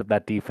nucleus of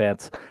that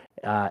defense.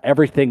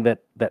 Everything that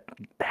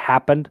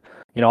happened,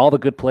 all the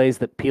good plays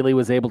that Peely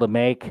was able to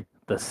make,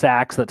 the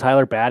sacks that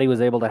Tyler Batty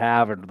was able to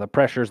have, or the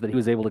pressures that he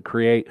was able to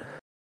create,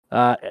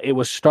 it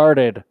was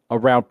started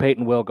around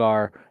Peyton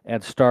Wilgar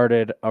and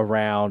started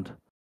around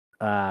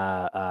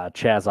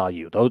Chaz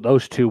Ayu.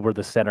 Those two were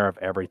the center of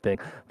everything.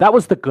 That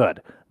was the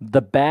good.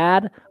 The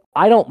bad,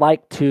 I don't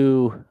like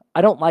to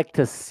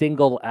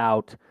single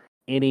out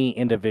any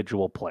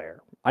individual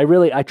player.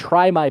 I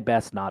try my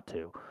best not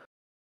to.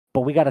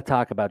 But we got to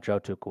talk about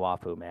Joe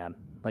Tukuafu, man.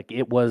 Like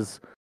he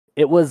was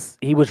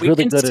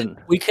really good.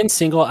 We can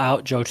single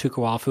out Joe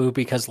Tukuafu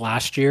because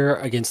last year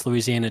against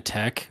Louisiana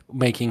Tech,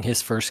 making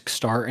his first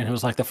start, and it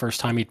was like the first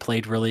time he'd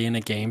played really in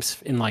a game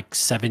in like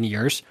 7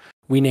 years.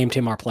 We named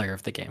him our player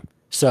of the game.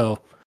 So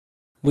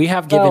we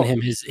have given him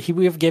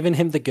we have given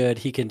him the good.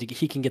 He can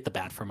get the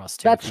bad from us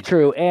too. That's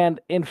true. And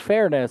in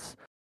fairness,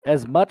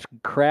 as much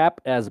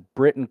crap as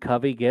Britton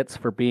Covey gets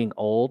for being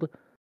old,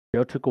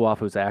 Joe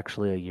Tukuafu is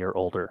actually a year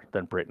older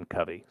than Britton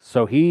Covey.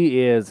 So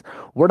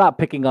we're not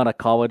picking on a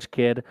college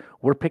kid.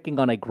 We're picking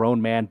on a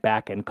grown man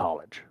back in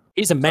college.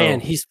 He's a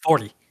man. He's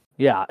 40.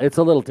 Yeah, it's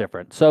a little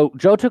different. So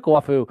Joe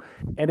Tukuafu,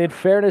 and in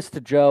fairness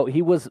to Joe,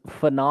 he was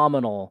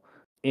phenomenal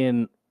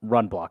in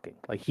run blocking.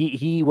 Like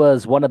he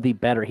was one of the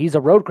better. He's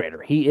a road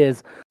grader. He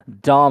is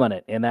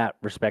dominant in that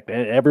respect.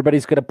 And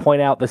everybody's going to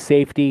point out the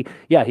safety.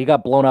 Yeah, he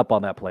got blown up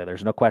on that play.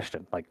 There's no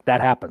question. Like that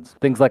happens.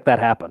 Things like that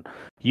happen.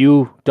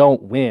 You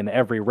don't win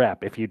every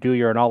rep. If you do,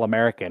 you're an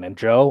All-American. And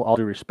Joe, all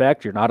due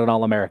respect, you're not an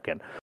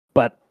All-American.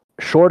 But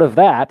short of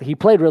that, he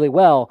played really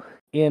well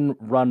in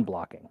run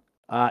blocking.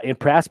 In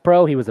pass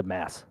pro, he was a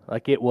mess.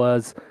 Like, it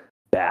was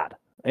bad.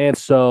 And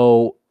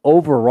so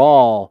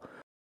overall,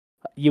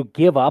 you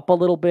give up a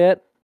little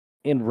bit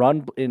in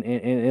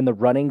the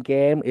running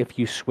game if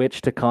you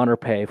switch to Connor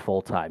Pay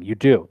full time. You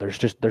do.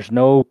 There's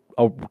no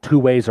two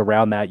ways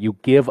around that. You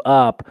give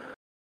up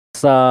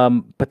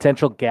some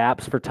potential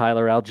gaps for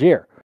Tyler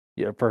Algier,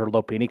 for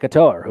Lopini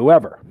Katoa, or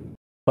whoever,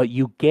 but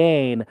you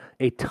gain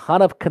a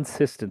ton of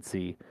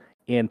consistency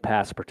in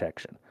pass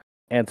protection.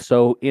 And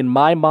so, in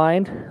my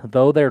mind,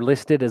 though they're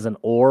listed as an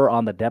or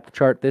on the depth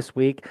chart this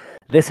week,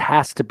 this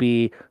has to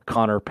be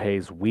Connor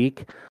Pay's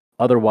week.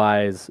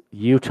 Otherwise,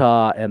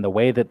 Utah and the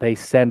way that they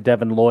send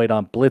Devin Lloyd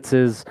on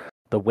blitzes,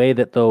 the way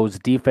that those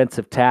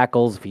defensive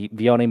tackles,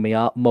 Vioni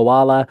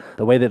Moala,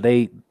 the way that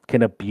they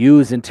can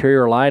abuse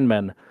interior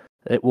linemen,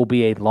 it will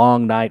be a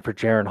long night for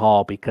Jaren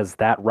Hall, because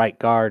that right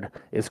guard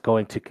is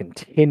going to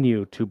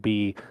continue to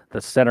be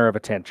the center of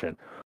attention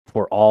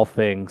for all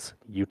things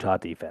Utah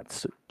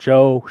defense.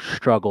 Joe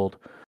struggled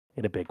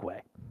in a big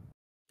way.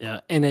 Yeah,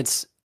 and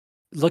it's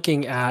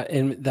looking at,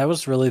 and that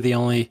was really the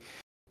only,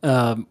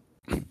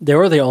 they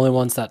were the only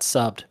ones that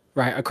subbed,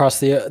 right? Across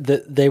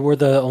they were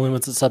the only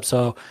ones that subbed.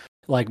 So,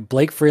 like,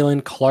 Blake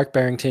Freeland, Clark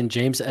Barrington,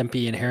 James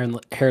Empey, and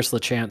Harris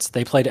LaChance,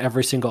 they played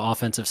every single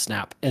offensive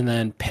snap. And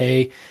then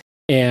Pay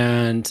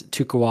and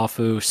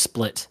Tukuafu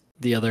split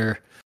the other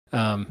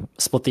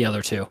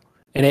two.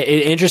 And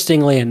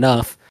interestingly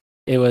enough,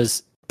 it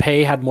was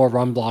Pay had more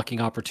run blocking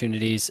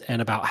opportunities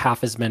and about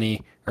half as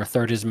many or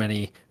third as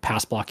many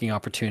pass blocking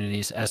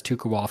opportunities as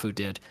Tukuafu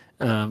did.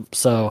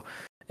 So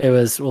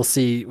we'll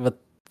see what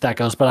that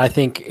goes. But I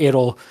think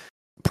it'll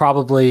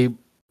probably,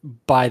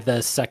 by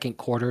the second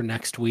quarter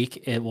next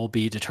week, it will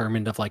be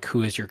determined of like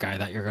who is your guy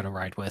that you're going to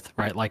ride with,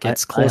 right? Like,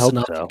 it's close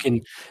enough. So.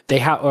 They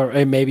have, or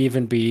it maybe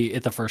even be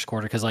at the first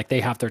quarter, because like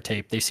they have their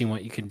tape, they've seen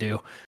what you can do.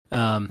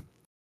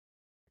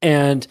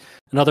 And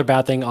another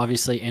bad thing,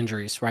 obviously,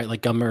 injuries, right?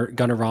 Like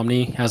Gunnar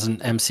Romney has an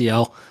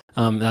MCL.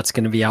 That's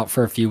going to be out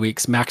for a few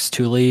weeks. Max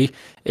Tooley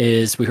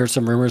we heard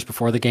some rumors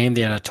before the game,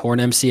 they had a torn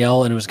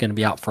MCL and it was going to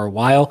be out for a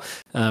while.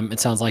 It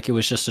sounds like it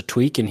was just a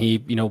tweak, and he,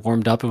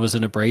 warmed up and was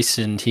in a brace,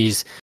 and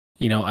he's,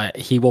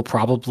 he will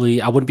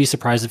probably, I wouldn't be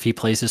surprised if he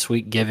plays this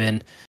week,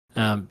 given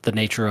the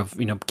nature of,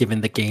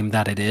 given the game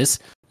that it is.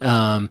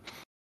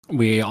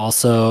 We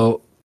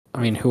also,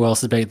 who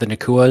else is big? The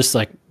Nakuas,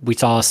 like we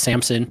saw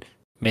Samson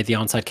made the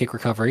onside kick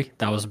recovery.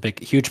 That was a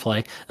huge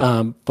play.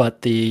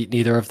 But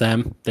neither of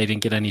them, they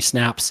didn't get any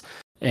snaps.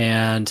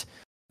 And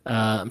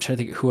I'm trying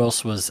to think who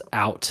else was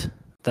out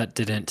that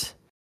didn't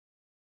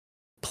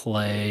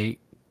play.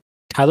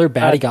 Tyler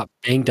Batty got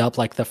banged up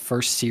like the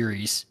first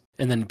series,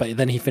 but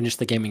then he finished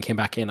the game and came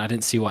back in. I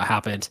didn't see what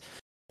happened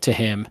to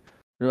him.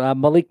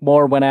 Malik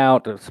Moore went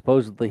out.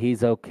 Supposedly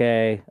he's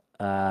okay.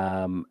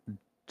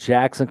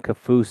 Jackson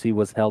Kafusi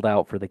was held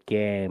out for the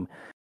game.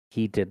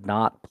 He did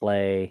not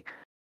play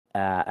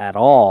at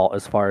all,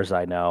 as far as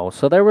I know.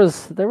 So there were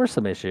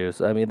some issues.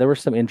 There were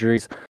some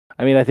injuries.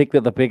 I think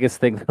that the biggest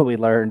thing that we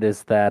learned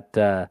is that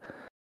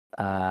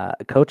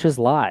coaches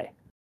lie.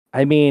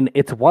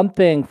 It's one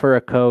thing for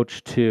a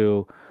coach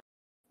to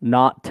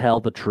not tell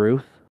the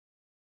truth,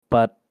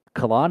 but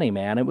Kalani,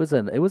 man, it was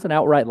an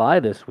outright lie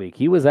this week.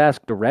 He was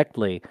asked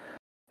directly,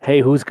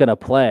 "Hey, who's going to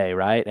play?"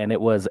 Right, and it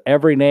was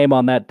every name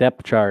on that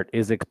depth chart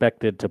is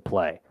expected to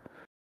play.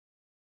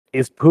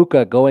 Is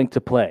Puka going to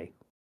play?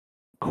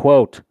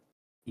 Quote,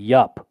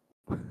 yup.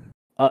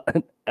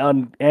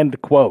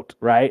 End quote,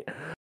 right?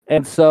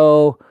 And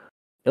so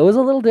it was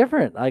a little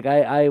different. Like,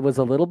 I was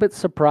a little bit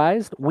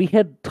surprised. We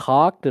had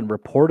talked and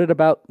reported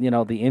about,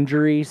 the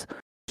injuries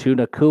to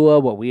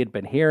Nakua, what we had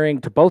been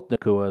hearing to both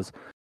Nakuas.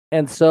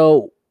 And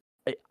so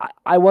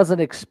I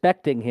wasn't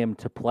expecting him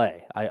to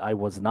play. I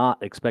was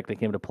not expecting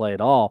him to play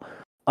at all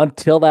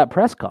until that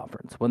press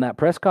conference. When that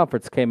press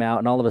conference came out,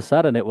 and all of a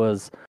sudden it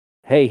was,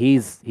 hey,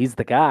 he's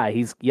the guy.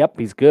 He's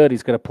good.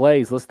 He's going to play.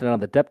 He's listed on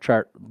the depth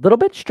chart. A little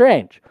bit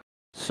strange.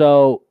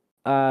 So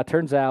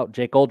turns out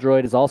Jake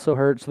Oldroyd is also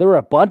hurt. So there were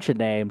a bunch of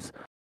names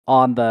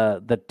on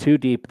the two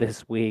deep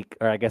this week,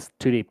 or I guess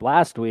two deep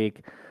last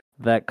week,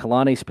 that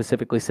Kalani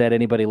specifically said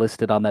anybody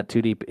listed on that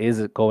two deep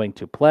is going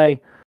to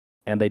play,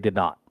 and they did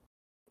not.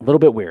 A little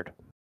bit weird.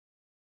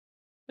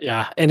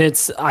 Yeah, and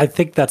I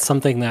think that's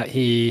something that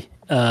he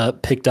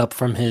picked up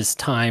from his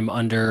time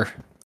under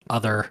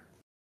other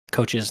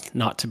coaches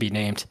not to be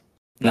named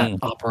that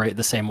operate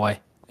the same way.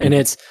 And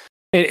it's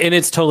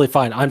totally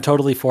fine. I'm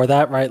totally for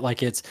that, right?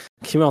 Like, it's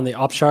came on the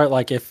op chart.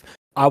 Like, if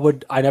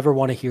I never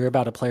want to hear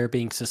about a player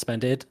being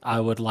suspended. I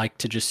would like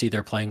to just see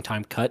their playing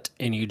time cut,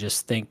 and you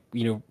just think,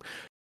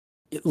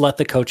 let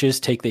the coaches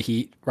take the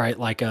heat, right?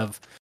 Like,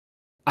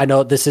 I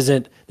know this is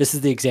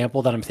the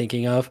example that I'm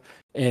thinking of,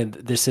 and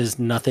this is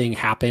nothing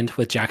happened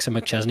with Jackson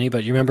McChesney,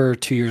 but you remember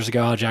 2 years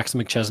ago how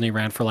Jackson McChesney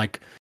ran for like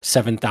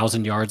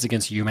 7,000 yards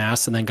against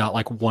UMass and then got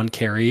like one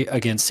carry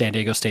against San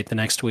Diego State the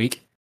next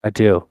week? I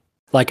do.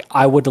 Like,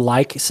 I would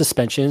like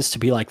suspensions to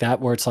be like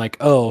that, where it's like,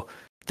 oh,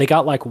 they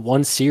got like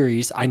one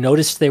series. I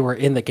noticed they were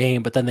in the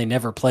game, but then they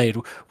never played.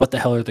 What the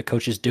hell are the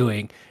coaches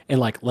doing? And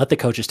like let the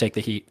coaches take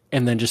the heat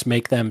and then just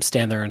make them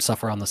stand there and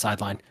suffer on the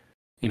sideline.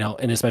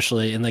 And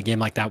especially in the game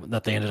like that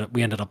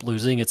we ended up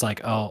losing. It's like,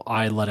 oh,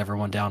 I let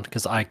everyone down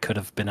because I could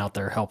have been out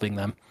there helping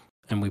them,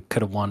 and we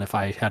could have won if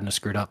I hadn't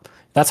screwed up.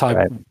 That's how.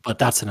 Right. But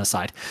that's an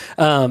aside.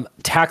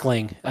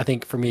 Tackling, I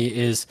think for me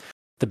is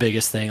the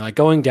biggest thing. Like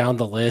going down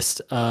the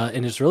list,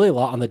 and it's really a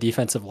lot on the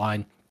defensive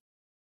line.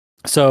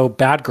 So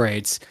bad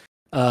grades.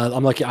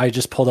 I'm lucky. I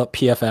just pulled up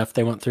PFF.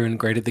 They went through and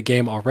graded the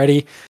game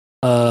already.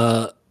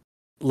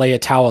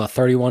 Leatawa,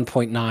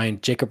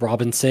 31.9. Jacob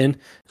Robinson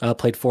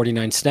played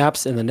 49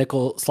 snaps in the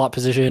nickel slot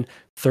position,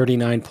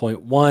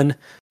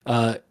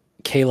 39.1.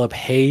 Caleb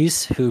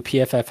Hayes, who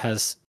PFF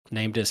has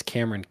named as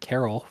Cameron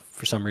Carroll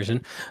for some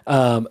reason,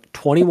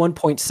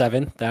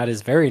 21.7. That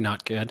is very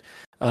not good.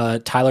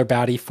 Tyler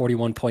Batty,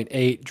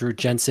 41.8. Drew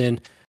Jensen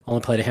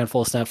only played a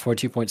handful of snaps,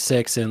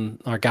 42.6. And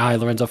our guy,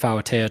 Lorenzo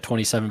Fauatea,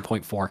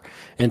 27.4.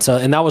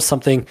 And that was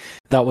something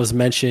that was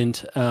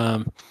mentioned.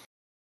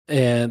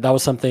 And that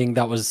was something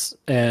that was,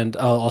 and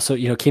also,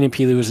 Keenan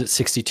Pili was at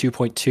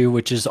 62.2,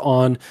 which is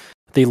on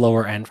the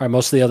lower end. Right?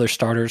 Most of the other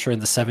starters are in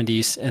the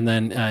 70s, and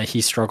then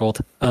he struggled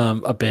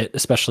a bit,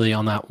 especially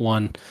on that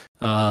one,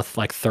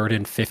 like 3rd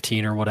and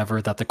 15 or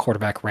whatever that the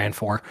quarterback ran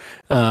for.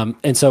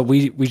 And so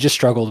we just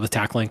struggled with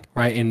tackling,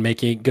 right, and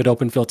making good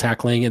open field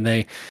tackling,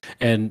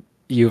 and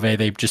U of A,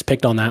 they just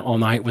picked on that all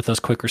night with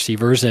those quick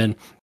receivers and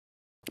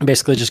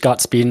basically just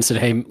got speed and said,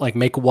 hey, like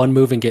make one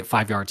move and get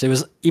 5 yards. It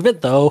was, even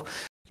though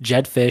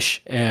Jed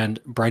Fish and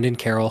Brendan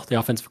Carroll, the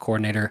offensive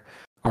coordinator,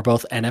 are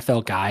both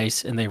NFL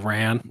guys, and they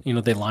ran,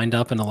 they lined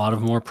up in a lot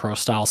of more pro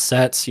style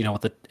sets,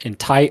 with in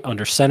tight,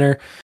 under center,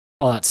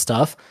 all that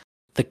stuff.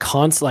 The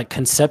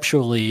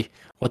conceptually,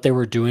 what they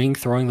were doing,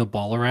 throwing the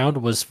ball around,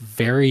 was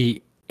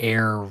very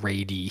air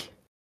raidy,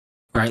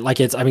 right? Like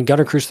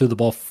Gunnar Cruz threw the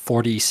ball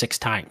 46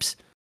 times,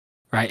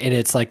 right? And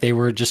it's like they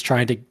were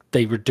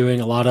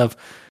doing a lot of,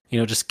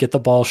 just get the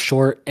ball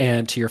short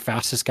and to your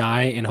fastest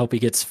guy and hope he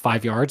gets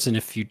 5 yards. And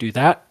if you do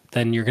that,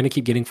 then you're going to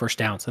keep getting first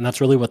downs. And that's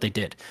really what they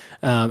did.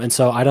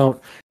 So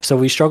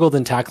we struggled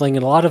in tackling.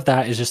 And a lot of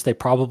that is just,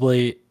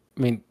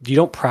 you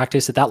don't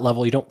practice at that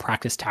level. You don't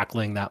practice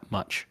tackling that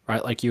much,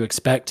 right? Like you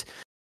expect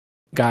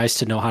guys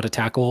to know how to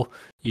tackle.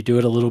 You do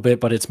it a little bit,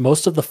 but it's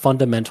most of the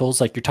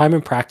fundamentals. Like your time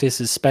in practice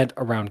is spent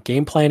around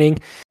game planning,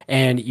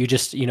 and you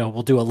just,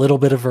 we'll do a little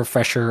bit of a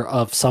refresher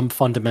of some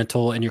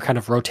fundamental, and you're kind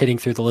of rotating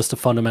through the list of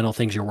fundamental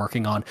things you're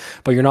working on,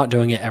 but you're not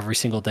doing it every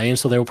single day. And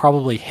so they will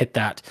probably hit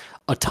that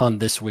a ton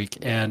this week.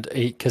 And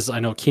because I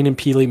know Keenan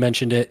Pili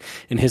mentioned it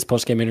in his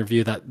post-game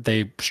interview that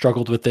they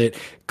struggled with it.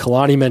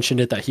 Kalani mentioned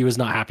it, that he was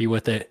not happy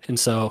with it. And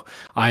so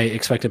I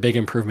expect a big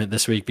improvement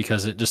this week,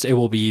 because it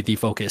will be the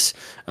focus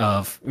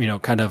of,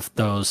 kind of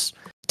those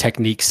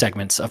technique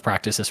segments of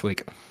practice this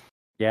week.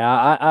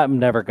 Yeah, I'm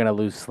never going to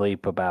lose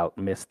sleep about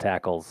missed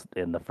tackles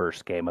in the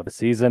first game of the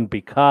season,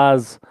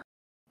 because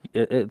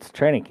it's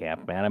training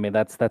camp, man. I mean,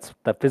 that's the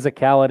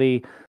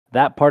physicality.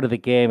 That part of the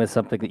game is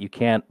something that you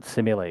can't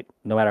simulate.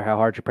 No matter how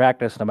hard you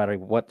practice, no matter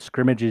what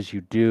scrimmages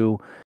you do,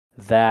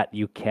 that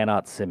you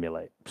cannot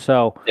simulate.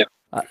 So, yep.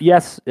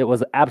 Yes, it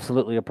was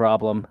absolutely a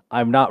problem.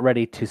 I'm not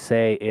ready to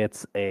say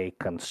it's a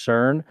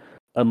concern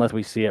unless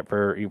we see it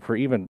for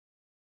even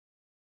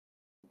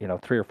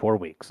 3 or 4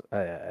 weeks,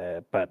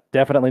 but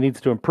definitely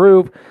needs to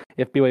improve.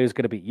 If BYU is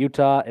going to beat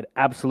Utah, it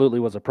absolutely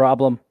was a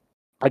problem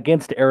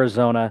against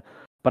Arizona,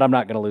 but I'm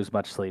not going to lose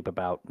much sleep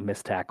about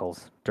missed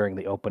tackles during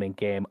the opening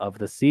game of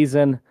the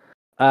season.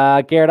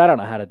 Garrett, I don't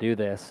know how to do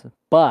this,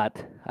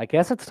 but I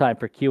guess it's time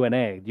for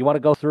Q&A. Do you want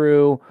to go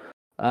through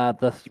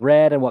the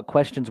thread and what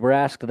questions were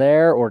asked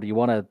there, or do you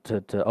want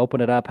to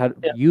open it up?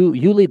 You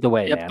lead the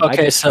way, man.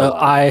 Okay, so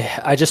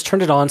I just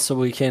turned it on so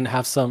we can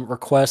have some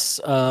requests.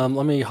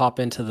 Let me hop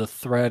into the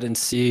thread and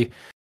see.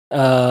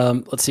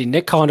 Let's see.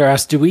 Nick Conder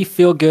asked, do we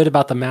feel good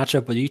about the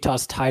matchup with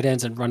Utah's tight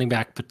ends and running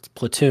back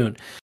platoon?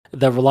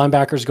 The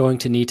linebackers going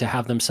to need to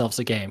have themselves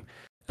a game.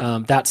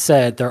 That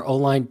said, their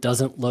O-line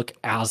doesn't look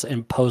as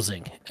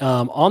imposing.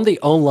 On the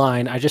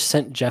O-line, I just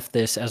sent Jeff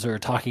this as we were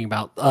talking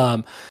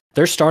about.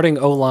 Their starting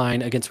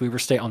O-line against Weber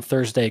State on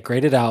Thursday,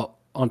 graded out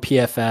on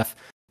PFF.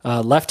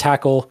 Left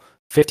tackle,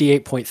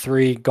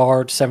 58.3.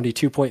 Guard,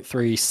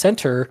 72.3.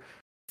 Center,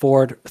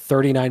 forward,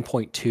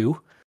 39.2.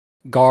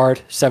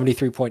 Guard,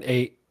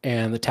 73.8.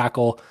 And the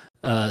tackle,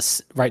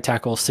 right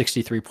tackle,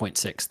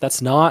 63.6.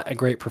 That's not a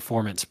great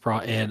performance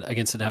brought in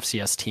against an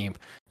FCS team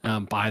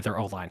by their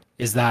O-line.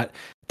 That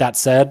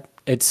said,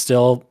 it's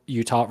still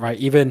Utah, right?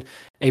 Even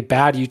a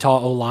bad Utah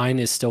O-line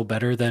is still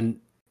better than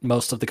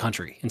most of the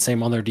country, and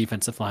same on their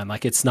defensive line.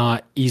 Like, it's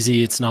not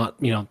easy. It's not,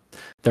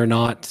 they're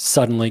not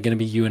suddenly going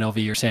to be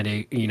UNLV or San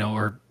Diego,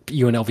 or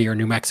UNLV or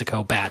New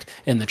Mexico bad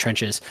in the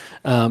trenches.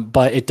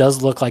 But it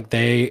does look like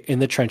in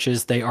the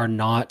trenches, they are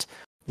not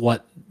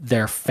what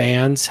their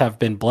fans have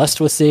been blessed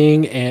with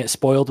seeing and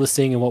spoiled with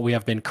seeing, and what we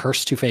have been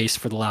cursed to face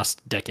for the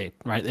last decade,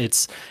 right?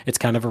 It's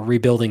kind of a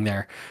rebuilding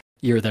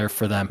year there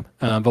for them.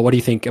 But what do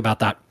you think about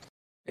that?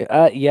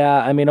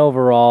 Yeah, I mean,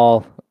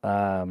 overall,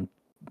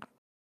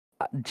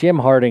 Jim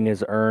Harding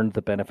has earned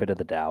the benefit of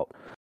the doubt.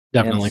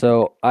 And Definitely.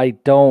 so I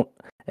don't,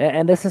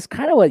 and this is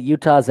kind of what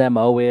Utah's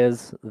MO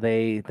is.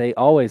 They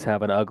always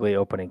have an ugly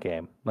opening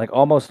game, like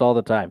almost all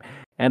the time.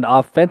 And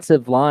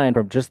offensive line,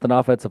 from just an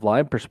offensive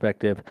line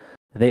perspective,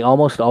 they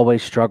almost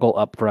always struggle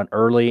up front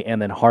early,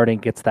 and then Harding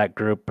gets that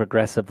group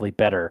progressively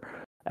better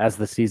as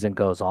the season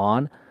goes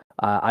on.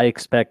 I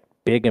expect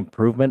big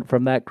improvement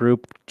from that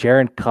group.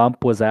 Jaron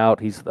Kump was out.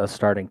 He's a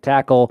starting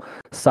tackle.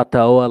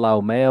 Satoa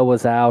Laumea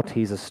was out.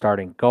 He's a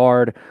starting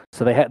guard.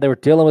 So they were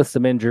dealing with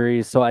some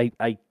injuries. So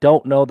I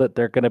don't know that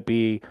they're going to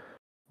be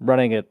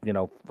running it,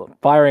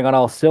 firing on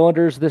all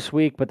cylinders this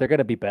week, but they're going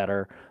to be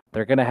better.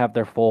 They're going to have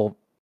their full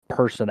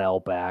personnel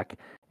back.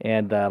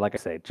 And like I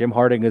say, Jim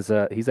Harding he's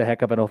a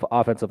heck of an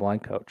offensive line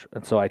coach.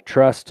 And so I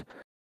trust.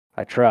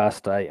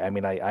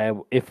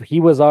 If he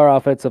was our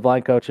offensive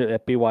line coach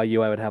at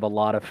BYU, I would have a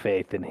lot of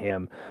faith in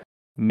him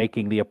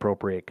making the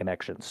appropriate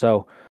connections.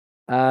 So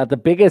the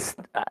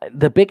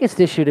biggest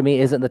issue to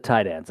me isn't the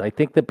tight ends. I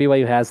think that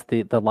BYU has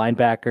the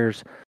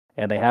linebackers,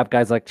 and they have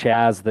guys like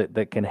Chaz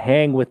that can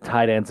hang with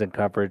tight ends in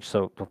coverage.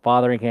 So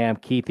Fotheringham,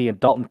 Keithy, and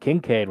Dalton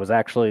Kincaid was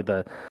actually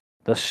the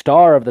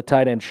star of the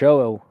tight end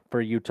show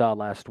for Utah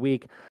last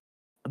week.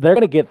 They're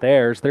going to get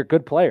theirs. They're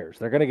good players.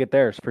 They're going to get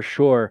theirs for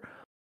sure.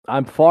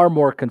 I'm far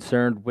more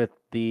concerned with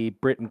the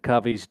Britton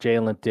Coveys,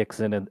 Jalen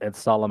Dixon, and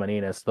Solomon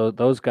Enos.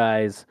 Those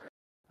guys,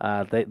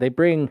 they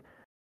bring.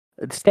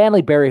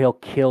 Stanley Berryhill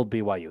killed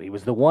BYU. He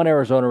was the one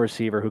Arizona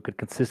receiver who could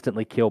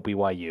consistently kill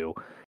BYU,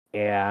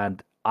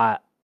 and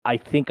I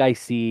think I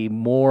see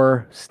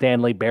more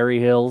Stanley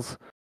Berryhills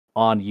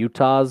on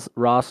Utah's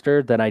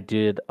roster than I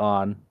did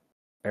on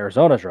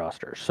Arizona's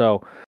roster.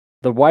 So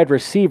the wide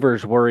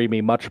receivers worry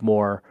me much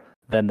more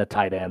than the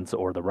tight ends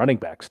or the running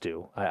backs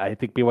do. I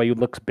think BYU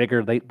looks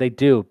bigger. They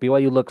do.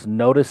 BYU looks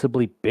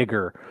noticeably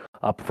bigger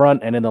up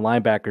front and in the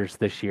linebackers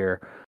this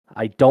year.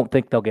 I don't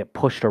think they'll get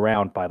pushed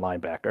around by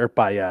linebacker or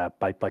by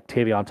like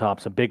Tavion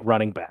Thompson, big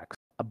running backs.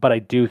 But I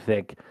do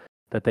think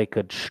that they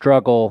could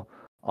struggle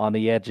on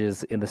the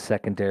edges in the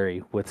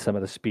secondary with some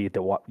of the speed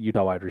that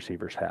Utah wide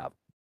receivers have.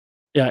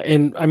 Yeah,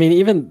 and I mean,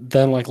 even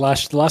then, like the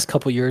last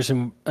couple of years,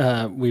 and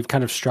we've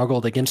kind of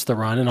struggled against the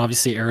run, and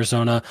obviously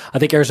Arizona. I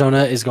think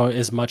Arizona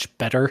is much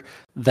better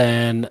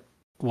than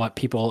what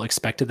people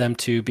expected them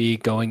to be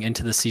going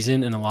into the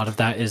season, and a lot of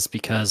that is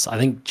because I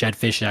think Jed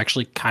Fish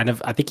actually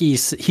I think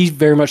he's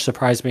very much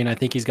surprised me, and I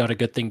think he's got a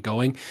good thing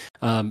going.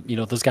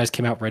 Those guys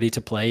came out ready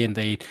to play, and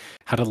they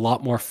had a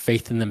lot more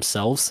faith in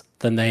themselves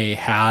than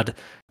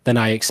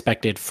I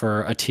expected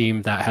for a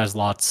team that had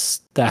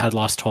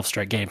lost 12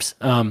 straight games.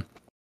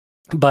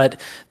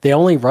 But they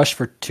only rushed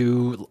for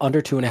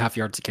under 2.5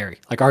 yards a carry.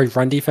 Like our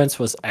run defense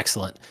was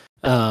excellent.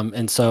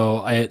 And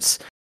so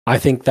I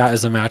think that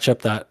is a matchup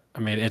that,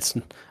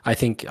 I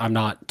think I'm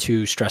not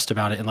too stressed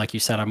about it. And like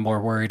you said, I'm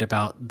more worried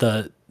about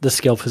the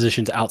skill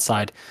positions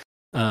outside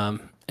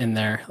in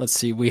there. Let's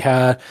see. We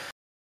had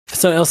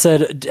someone else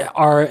said,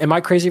 am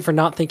I crazy for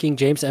not thinking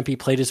James Empey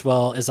played as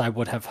well as I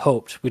would have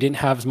hoped? We didn't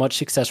have as much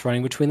success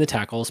running between the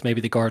tackles.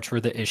 Maybe the guards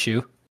were the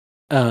issue.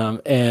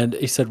 And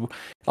he said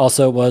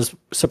also was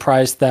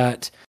surprised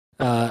that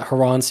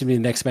Haran seemed to be the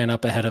next man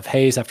up ahead of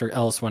Hayes after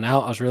Ellis went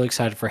out. I was really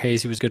excited for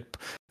Hayes. He was a good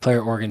player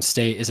at Oregon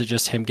State. Is it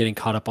just him getting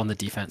caught up on the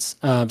defense?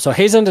 So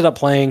Hayes ended up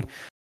playing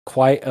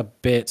quite a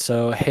bit.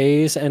 So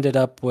Hayes ended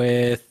up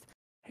with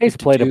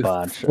played a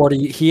bunch.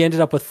 40. He ended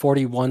up with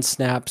 41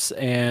 snaps,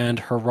 and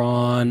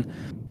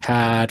Haran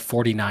had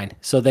 49.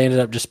 So they ended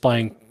up just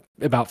playing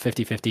about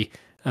 50-50.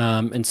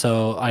 And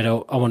so I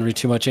want to read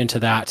too much into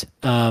that.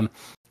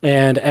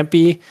 And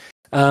Empey,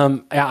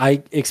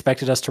 I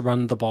expected us to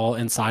run the ball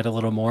inside a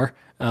little more,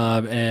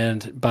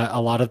 but a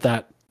lot of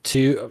that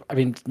too. I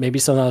mean, maybe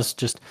some of that's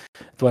just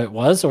the way it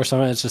was, or some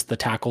of it's just the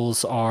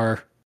tackles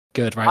are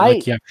good, right?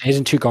 Like you have Hayes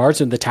and two guards,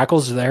 and the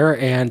tackles are there,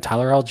 and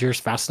Tyler Allgeier's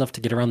fast enough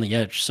to get around the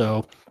edge,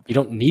 so you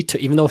don't need to.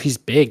 Even though he's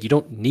big, you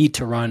don't need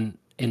to run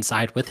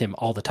inside with him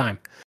all the time.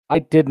 I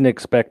didn't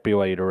expect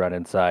BYU to run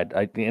inside.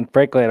 And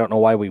frankly, I don't know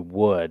why we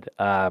would.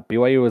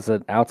 BYU was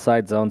an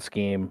outside zone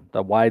scheme,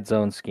 a wide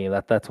zone scheme.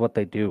 That's what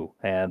they do,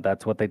 and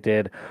that's what they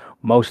did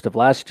most of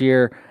last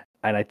year.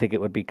 And I think it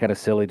would be kind of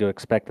silly to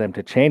expect them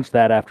to change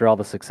that after all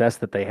the success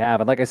that they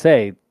have. And like I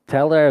say,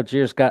 Tyler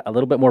Allgeier's got a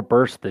little bit more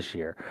burst this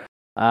year.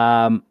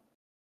 And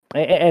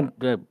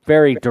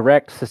very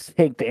direct,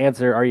 succinct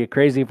answer. Are you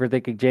crazy for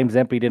thinking James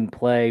Empey didn't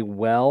play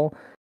well?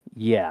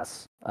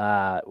 Yes.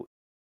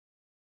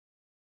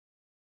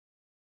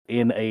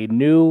 In a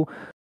new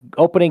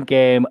opening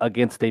game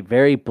against a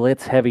very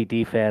blitz-heavy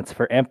defense,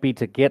 for Empey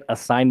to get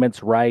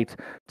assignments right,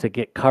 to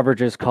get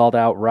coverages called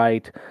out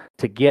right,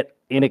 to get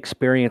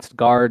inexperienced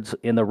guards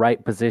in the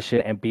right position,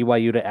 and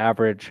BYU to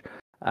average,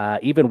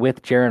 even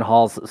with Jaron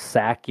Hall's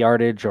sack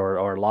yardage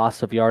or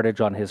loss of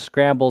yardage on his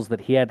scrambles that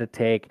he had to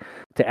take,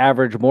 to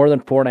average more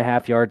than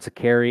 4.5 yards a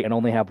carry and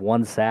only have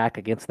one sack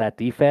against that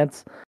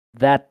defense.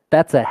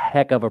 That's a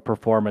heck of a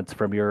performance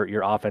from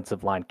your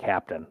offensive line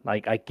captain.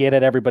 Like, I get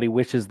it. Everybody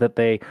wishes that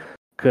they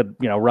could,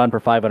 run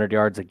for 500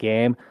 yards a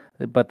game.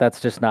 but that's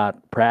just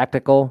not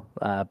practical.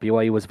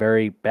 BYU was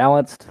very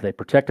balanced. They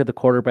protected the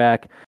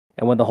quarterback,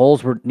 and when the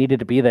holes were needed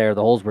to be there,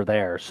 the holes were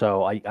there.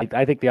 So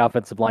I think the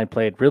offensive line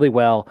played really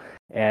well.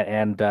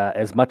 And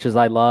as much as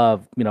I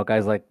love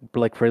guys like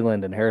Blake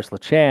Freeland and Harris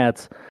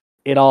LaChance,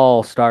 it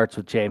all starts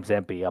with James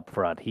Empey up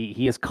front.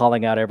 He is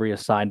calling out every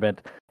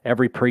assignment,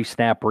 every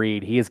pre-snap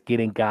read. He is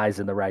getting guys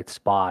in the right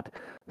spot.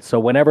 So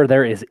whenever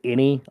there is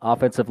any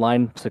offensive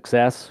line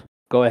success,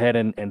 go ahead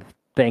and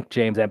thank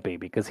James Empey,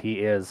 because he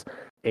is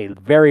a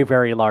very,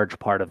 very large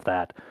part of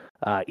that,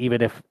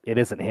 even if it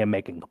isn't him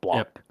making the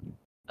block.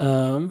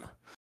 Yep.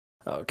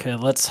 Okay,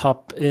 let's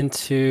hop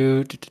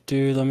into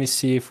let me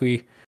see if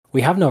we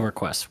have no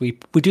requests. We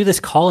do this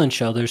call-in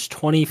show. There's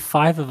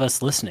 25 of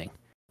us listening,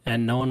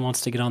 and no one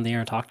wants to get on the air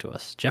and talk to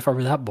us. Jeff, are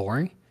we that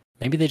boring?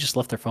 Maybe they just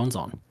left their phones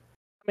on.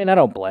 I mean, I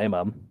don't blame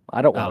them.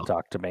 I don't want to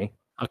talk to me.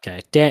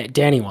 Okay,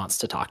 Danny wants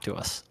to talk to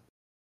us.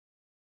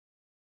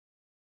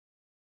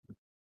 Let's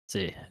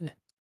see.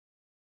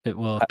 It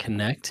will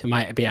connect. It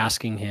might be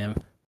asking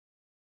him.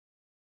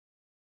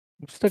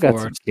 We still got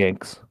some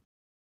skinks.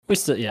 We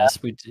still,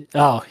 yes, we do.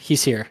 Oh,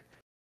 he's here.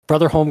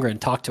 Brother Holmgren,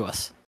 talk to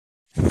us.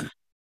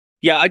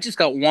 Yeah, I just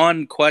got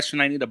one question.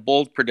 I need a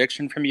bold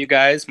prediction from you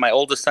guys. My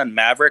oldest son,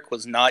 Maverick,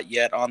 was not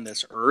yet on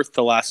this earth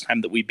the last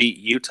time that we beat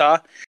Utah.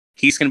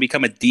 He's going to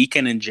become a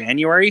deacon in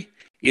January.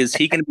 Is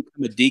he going to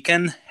become a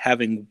deacon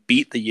having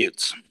beat the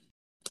Utes?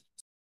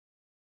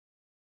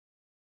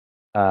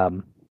 I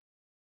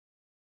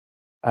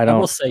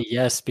will say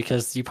yes,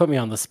 because you put me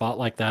on the spot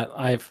like that.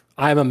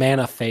 I'm a man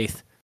of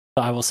faith,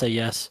 so I will say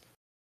yes.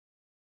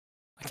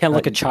 I can't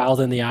look a child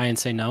in the eye and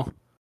say no.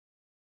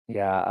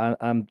 Yeah,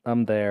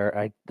 I'm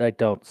there. I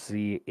don't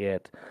see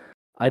it.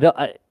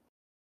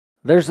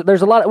 There's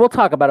a lot. We'll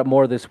talk about it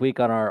more this week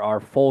on our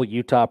full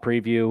Utah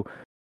preview.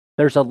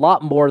 There's a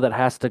lot more that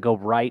has to go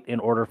right in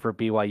order for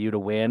BYU to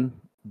win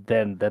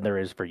than there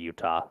is for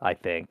Utah. I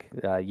think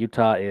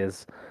Utah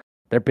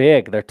they're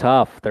big, they're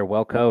tough, they're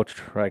well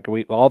coached. Right,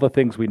 all the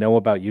things we know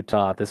about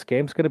Utah. This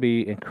game's going to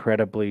be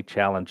incredibly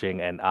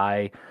challenging, and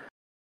I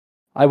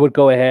would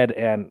go ahead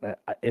and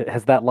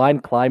has that line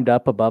climbed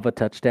up above a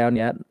touchdown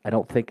yet? I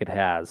don't think it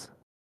has.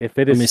 If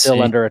it is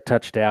still under a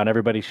touchdown,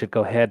 everybody should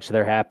go hedge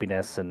their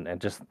happiness and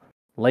just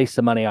lay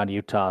some money on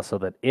Utah, so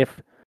that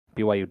if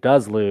BYU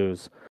does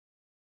lose,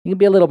 you can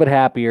be a little bit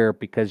happier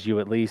because you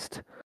at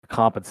least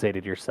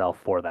compensated yourself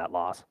for that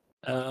loss.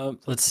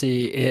 Let's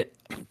see. It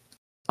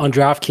on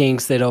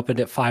DraftKings, they'd opened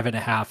at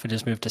 5.5. It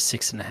just moved to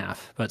 6.5,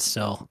 but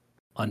still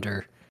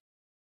under.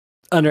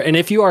 And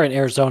if you are in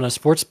Arizona,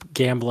 sports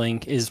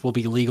gambling will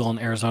be legal in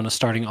Arizona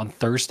starting on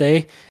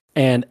Thursday,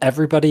 and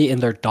everybody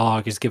and their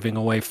dog is giving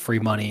away free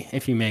money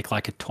if you make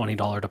like a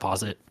 $20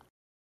 deposit.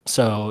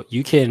 So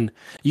you can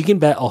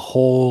bet a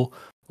whole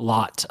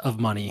lot of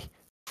money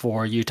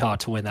for Utah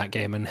to win that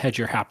game and hedge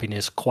your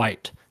happiness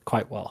quite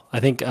well. I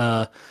think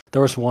there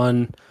was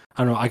one,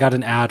 I don't know, I got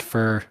an ad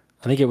for,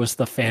 I think it was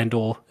the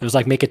FanDuel. It was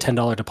like make a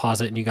 $10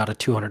 deposit and you got a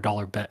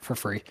 $200 bet for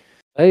free.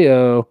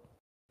 Heyo.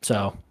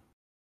 So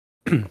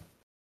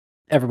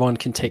everyone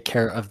can take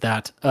care of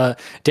that.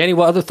 Danny,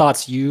 what other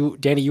thoughts?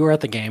 Danny, you were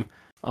at the game.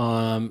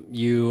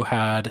 You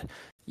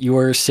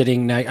were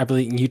sitting, I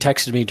believe you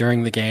texted me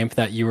during the game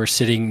that you were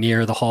sitting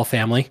near the Hall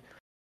family,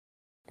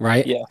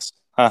 right? Yes.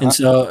 And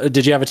so,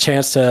 did you have a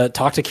chance to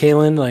talk to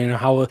Kaylin?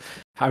 Like,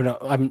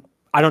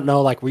 I don't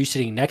know. Like, were you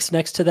sitting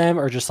next to them,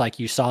 or just like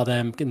you saw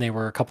them and they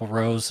were a couple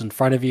rows in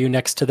front of you,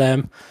 next to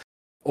them,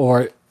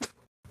 or?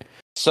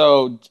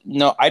 So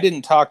no, I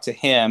didn't talk to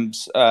him.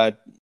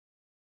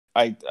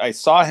 I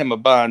saw him a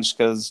bunch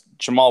because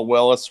Jamal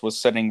Willis was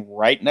sitting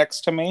right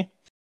next to me,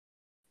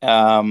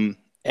 and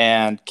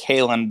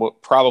Kaylin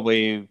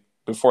probably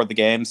before the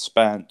game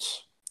spent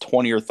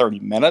 20 or 30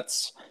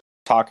 minutes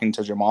talking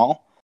to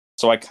Jamal.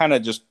 So I kind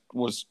of just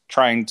was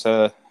trying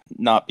to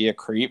not be a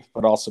creep,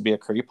 but also be a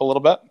creep a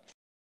little bit.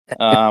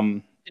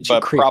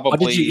 But probably, what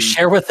did you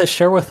share with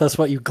us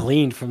what you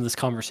gleaned from this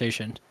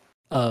conversation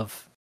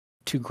of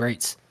two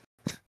greats?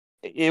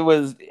 It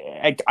was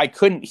I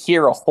couldn't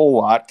hear a whole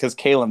lot because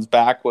Kaylin's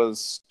back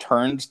was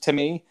turned to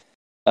me.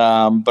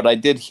 But I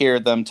did hear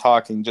them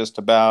talking just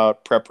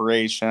about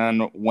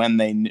preparation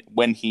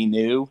when he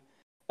knew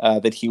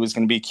that he was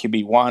going to be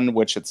QB1,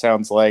 which it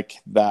sounds like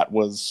that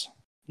was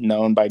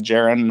known by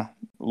Jaron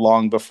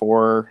long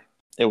before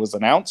it was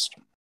announced,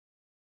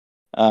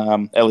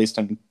 at least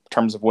in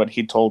terms of what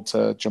he told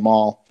to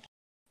Jamal.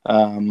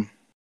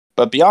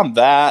 But beyond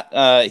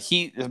that,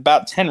 he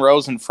about 10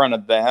 rows in front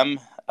of them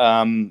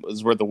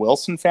was where the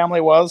Wilson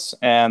family was,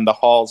 and the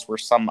Halls were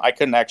I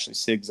couldn't actually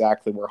see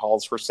exactly where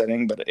Halls were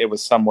sitting, but it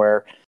was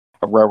somewhere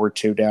a row or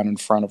two down in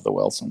front of the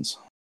Wilsons.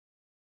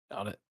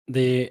 Got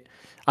it.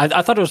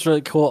 I thought it was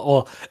really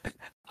cool.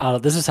 Well,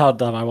 this is how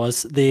dumb I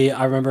was.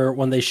 I remember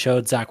when they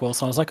showed Zach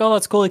Wilson, I was like, oh,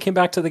 that's cool. He came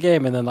back to the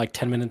game. And then like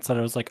 10 minutes later,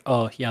 I was like,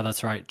 oh, yeah,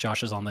 that's right.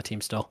 Josh is on the team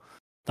still.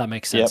 That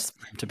makes sense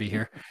for him to be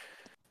here.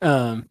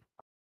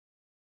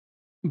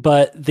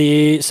 But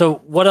so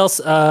what else?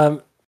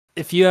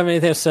 if you have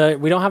anything to say,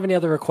 we don't have any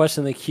other requests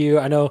in the queue.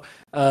 I know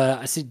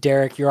I see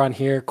Derek, you're on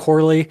here.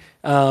 Corley,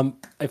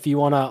 if you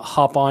want to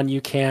hop on,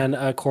 you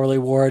can. Corley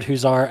Ward,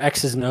 who's our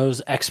X's and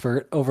O's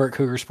expert over at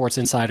Cougar Sports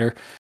Insider,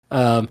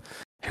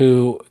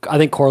 who I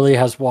think Corley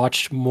has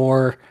watched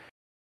more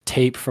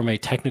tape from a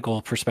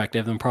technical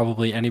perspective than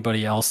probably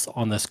anybody else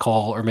on this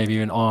call or maybe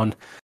even on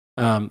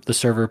the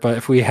server. But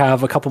if we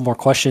have a couple more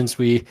questions,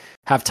 we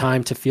have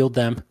time to field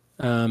them.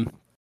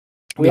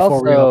 We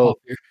also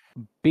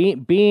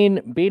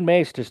Bean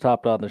Mace just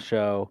hopped on the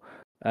show,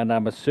 and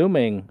I'm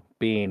assuming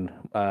Bean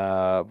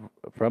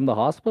from the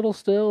hospital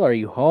still. Are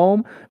you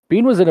home?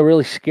 Bean was in a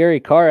really scary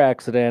car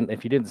accident.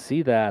 If you didn't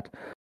see that,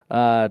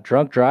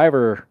 drunk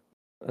driver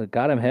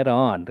got him head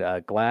on.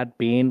 Glad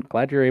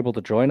you're able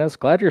to join us.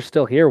 Glad you're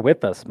still here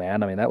with us,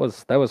 man. I mean, that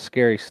was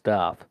scary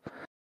stuff.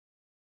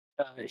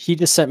 He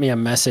just sent me a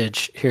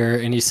message here,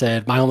 and he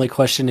said, "My only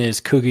question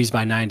is Coogies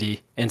by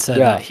 90," and said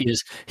that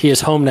he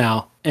is home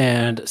now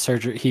and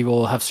surgery. He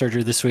will have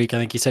surgery this week. I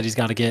think he said he's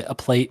got to get a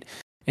plate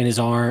in his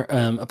arm,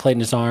 and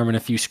a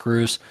few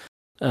screws.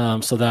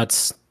 So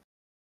that's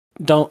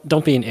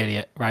don't be an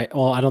idiot, right?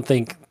 Well, I don't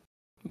think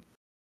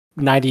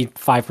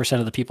 95%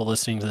 of the people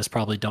listening to this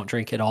probably don't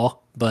drink at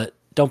all, but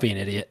don't be an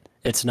idiot.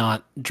 It's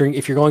not drink.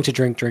 If you're going to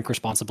drink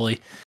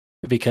responsibly,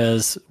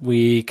 because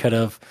we could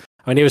have.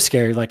 I mean, it was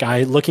scary. Like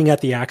looking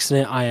at the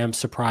accident, I am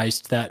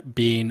surprised that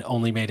Bean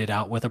only made it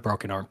out with a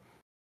broken arm.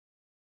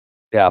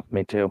 Yeah,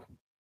 me too.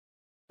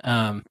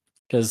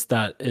 Because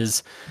that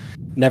is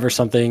never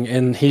something.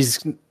 And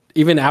he's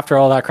even after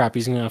all that crap,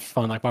 he's gonna have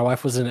fun. Like my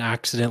wife was in an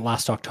accident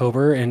last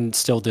October and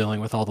still dealing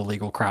with all the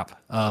legal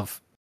crap of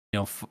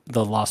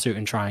the lawsuit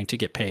and trying to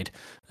get paid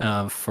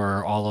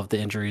for all of the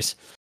injuries.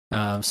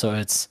 So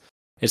it's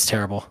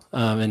terrible.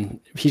 And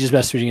he just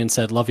messaged me and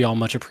said, "Love y'all,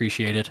 much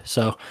appreciated."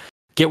 So.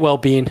 Get well,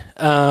 Bean.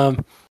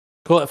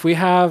 Cool. If we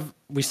have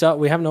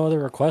no other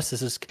requests,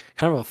 this is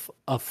kind of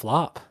a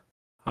flop.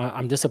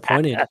 I'm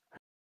disappointed.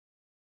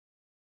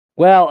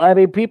 Well, I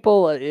mean,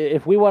 people,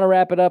 if we want to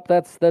wrap it up,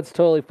 that's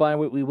totally fine.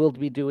 We will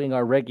be doing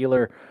our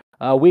regular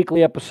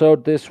weekly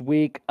episode this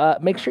week.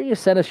 Make sure you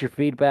send us your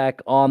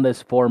feedback on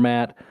this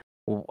format,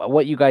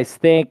 what you guys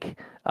think.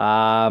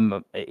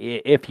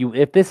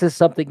 If this is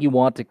something you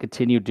want to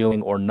continue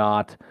doing or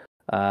not.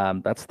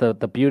 That's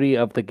the beauty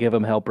of the Give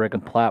 'em Hell Brigham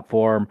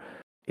platform.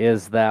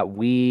 Is that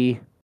we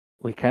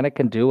kind of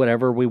can do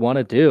whatever we want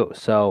to do.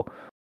 So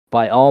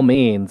by all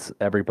means,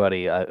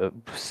 everybody,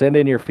 send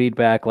in your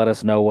feedback. Let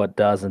us know what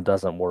does and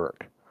doesn't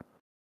work.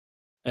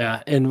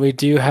 Yeah, and we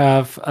do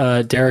have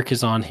Derek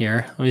is on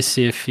here. Let me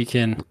see if he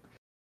can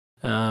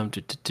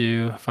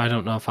if I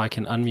don't know if I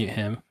can unmute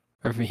him,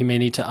 or if he may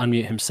need to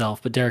unmute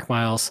himself. But Derek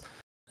Miles,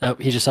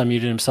 he just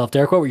unmuted himself.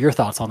 Derek, what were your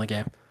thoughts on the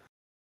game?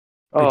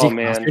 Oh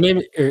man, your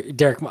name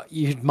Derek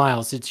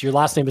Miles. It's your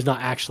last name is not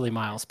actually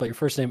Miles, but your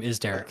first name is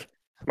Derek.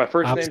 My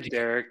first name's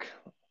Derek.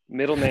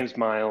 Middle name's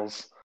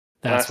Miles.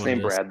 Last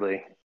name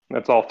Bradley.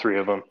 That's all three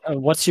of them.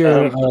 What's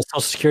your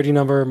social security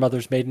number?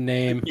 Mother's maiden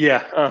name?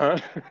 Yeah.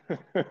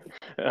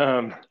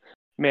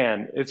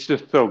 Man, it's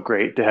just so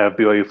great to have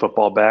BYU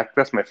football back.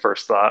 That's my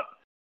first thought.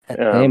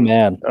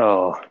 Amen.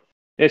 Oh,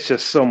 it's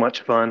just so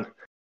much fun.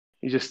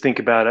 You just think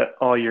about it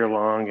all year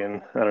long,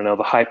 and I don't know,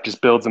 the hype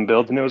just builds and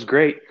builds, and it was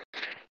great.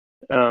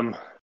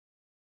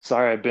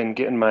 Sorry, I've been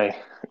getting my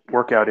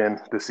workout in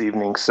this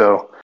evening,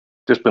 so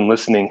just been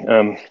listening.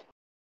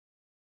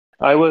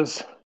 I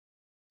was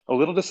a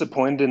little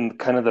disappointed in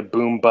kind of the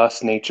boom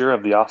bust nature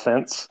of the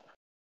offense.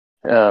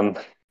 It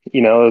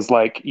was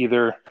like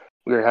either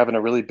we were having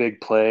a really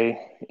big play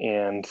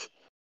and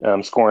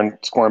scoring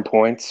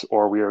points,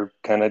 or we were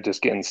kind of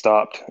just getting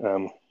stopped.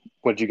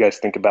 What did you guys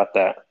think about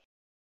that?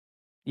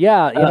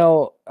 Yeah,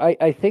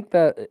 I think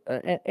that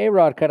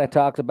A-Rod kind of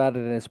talks about it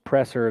in his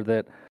presser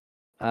that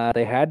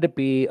they had to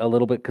be a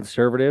little bit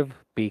conservative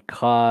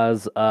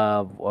because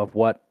of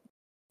what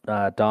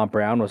Don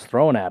Brown was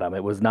throwing at them.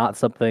 It was not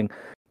something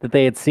that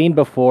they had seen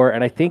before,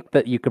 and I think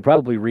that you could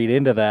probably read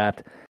into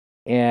that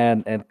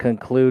and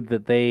conclude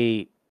that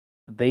they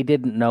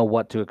didn't know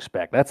what to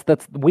expect.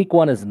 That's week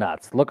one is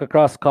nuts. Look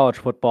across college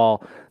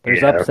football.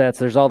 There's upsets.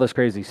 There's all this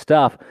crazy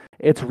stuff.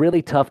 It's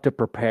really tough to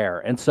prepare,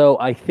 and so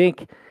I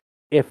think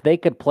if they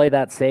could play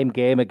that same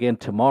game again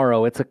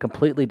tomorrow, it's a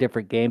completely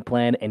different game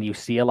plan, and you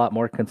see a lot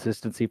more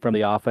consistency from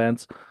the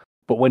offense.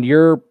 But when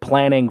you're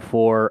planning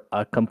for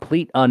a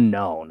complete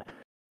unknown,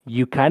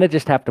 you kind of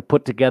just have to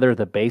put together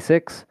the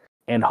basics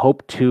and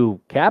hope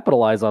to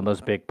capitalize on those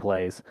big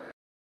plays.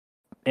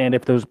 And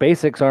if those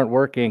basics aren't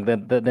working,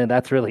 then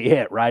that's really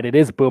it, right? It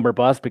is boom or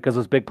bust because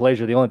those big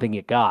plays are the only thing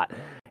you got.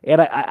 And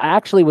I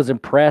actually was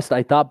impressed.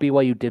 I thought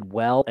BYU did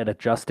well at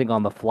adjusting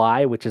on the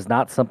fly, which is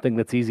not something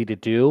that's easy to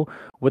do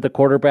with a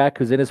quarterback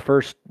who's in his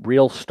first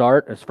real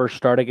start, his first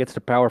start against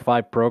a Power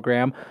 5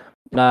 program.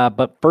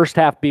 But first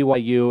half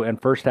BYU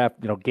and first half,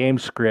 game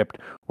script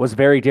was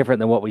very different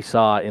than what we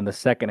saw in the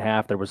second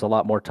half. There was a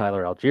lot more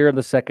Tyler Algier in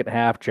the second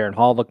half. Jaron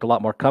Hall looked a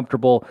lot more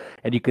comfortable,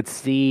 and you could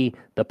see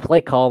the play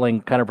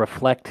calling kind of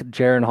reflect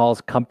Jaron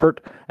Hall's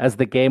comfort as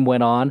the game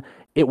went on.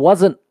 It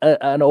wasn't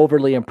an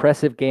overly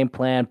impressive game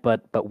plan,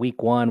 but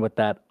week one with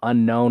that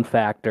unknown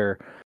factor,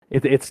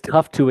 it's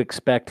tough to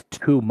expect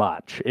too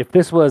much. If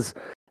this was,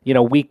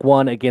 week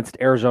one against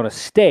Arizona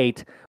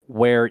State,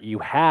 where you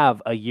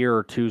have a year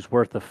or two's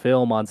worth of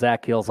film on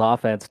Zach Hill's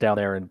offense down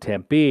there in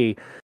Tempe,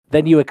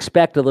 then you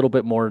expect a little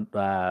bit more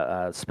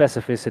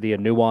specificity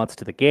and nuance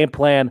to the game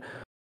plan.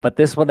 But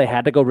this one, they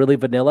had to go really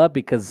vanilla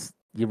because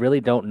you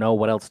really don't know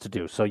what else to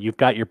do. So you've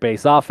got your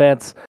base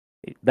offense.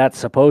 That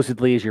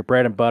supposedly is your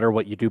bread and butter,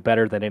 what you do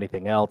better than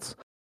anything else.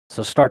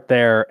 So start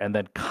there and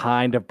then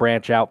kind of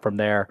branch out from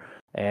there.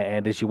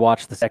 And as you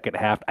watch the second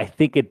half, I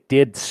think it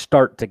did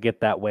start to get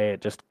that way.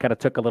 It just kind of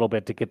took a little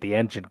bit to get the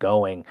engine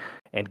going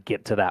and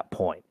get to that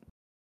point.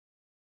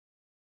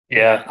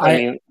 Yeah, I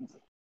mean,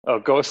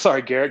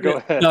 sorry, Garrett, go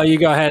ahead. No, you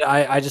go ahead.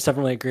 I just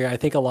definitely agree. I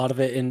think a lot of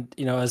it,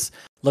 as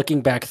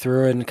looking back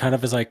through and kind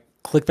of as I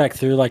click back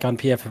through, like on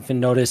PFF and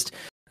noticed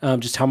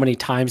just how many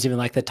times even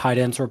like the tight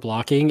ends were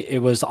blocking, it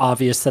was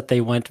obvious that they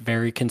went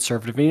very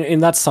conservative.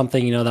 And that's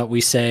something, that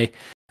we say,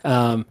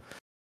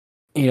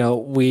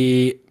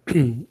 we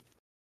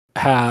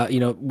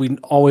we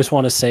always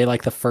want to say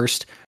like the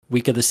first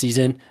week of the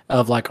season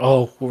of like,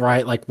 oh,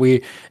 right, like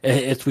we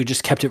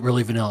just kept it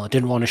really vanilla,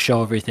 didn't want to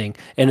show everything.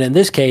 And in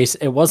this case,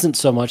 it wasn't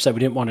so much that we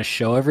didn't want to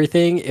show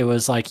everything. It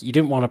was like you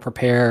didn't want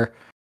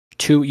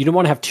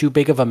to have too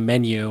big of a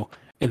menu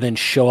and then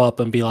show up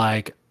and be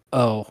like,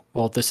 oh,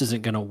 well, this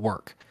isn't going to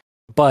work.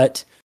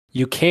 But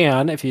you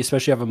can, if you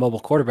especially have a mobile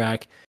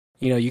quarterback,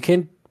 you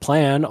can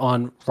plan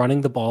on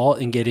running the ball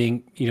and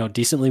getting,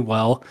 decently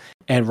well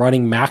and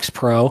running max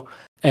pro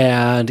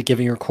and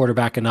giving your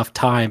quarterback enough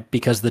time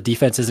because the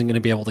defense isn't going to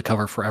be able to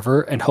cover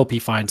forever and hope he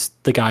finds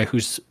the guy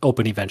who's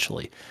open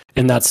eventually.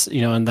 And that's,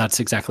 that's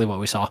exactly what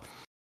we saw.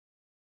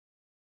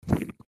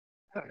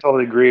 I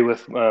totally agree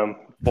with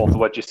both of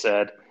what you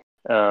said.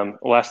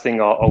 Last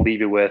thing I'll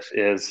leave you with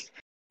is,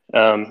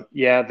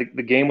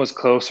 the game was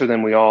closer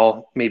than we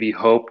all maybe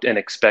hoped and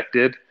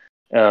expected.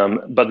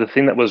 But the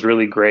thing that was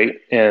really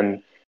great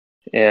and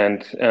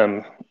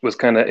was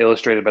kind of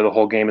illustrated by the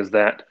whole game is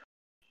that,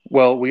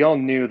 well, we all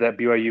knew that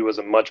BYU was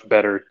a much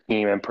better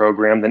team and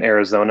program than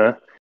Arizona,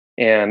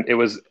 and it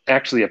was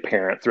actually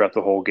apparent throughout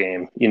the whole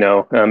game. It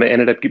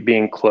ended up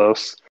being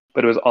close,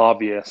 but it was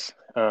obvious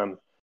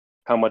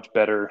how much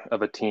better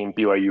of a team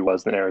BYU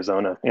was than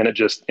Arizona, and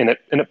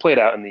it played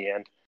out in the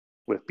end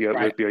with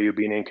BYU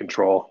being in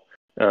control.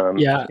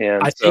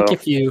 I think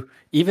if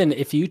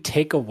you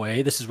take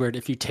away, this is weird,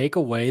 if you take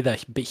away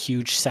the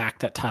huge sack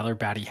that Tyler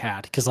Batty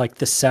had, because like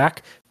the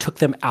sack took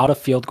them out of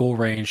field goal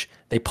range,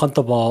 they punt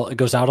the ball, it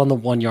goes out on the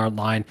 1 yard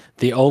line,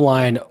 the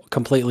O-line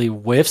completely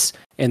whiffs,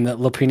 and the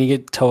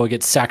Lopini Toa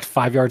gets sacked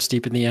 5 yards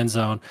deep in the end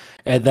zone.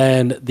 And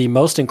then the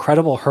most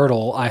incredible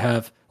hurdle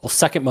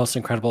second most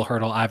incredible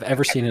hurdle I've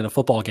ever seen in a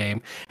football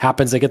game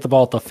happens. They get the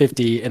ball at the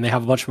 50 and they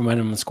have a bunch of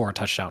momentum and score a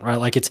touchdown, right?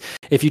 Like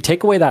if you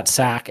take away that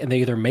sack and they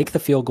either make the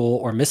field goal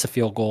or miss a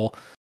field goal,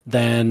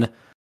 then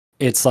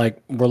it's like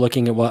we're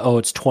looking at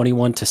it's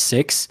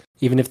 21-6,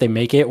 even if they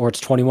make it, or it's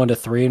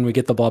 21-3 and we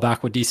get the ball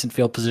back with decent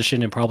field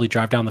position and probably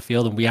drive down the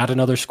field and we add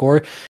another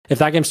score. If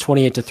that game's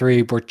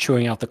 28-3, we're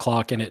chewing out the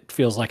clock and it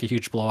feels like a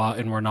huge blowout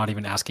and we're not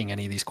even asking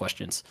any of these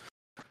questions.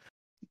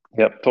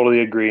 Yep, totally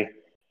agree.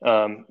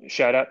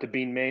 Shout out to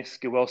Bean Mace.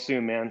 Get well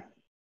soon, man.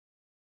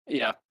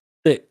 Yeah.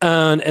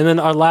 And then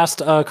our last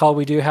call,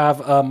 we do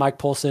have Mike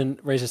Polson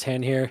raise his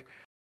hand here.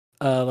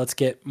 Let's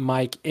get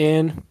Mike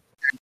in.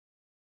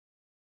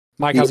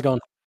 Mike, how's it going?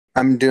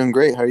 I'm doing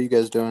great. How are you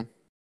guys doing?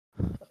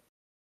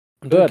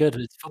 I'm doing good.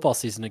 It's football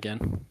season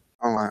again.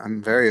 Oh,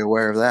 I'm very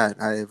aware of that.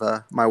 I've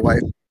my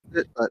wife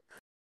it, but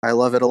I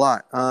love it a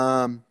lot.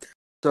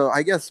 So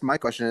I guess my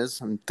question is,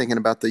 I'm thinking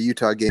about the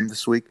Utah game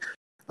this week.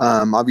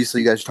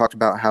 Obviously, you guys talked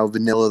about how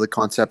vanilla the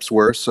concepts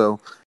were. So,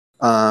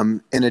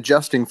 in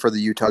adjusting for the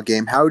Utah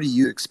game, how do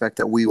you expect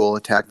that we will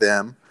attack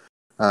them?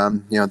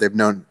 They've been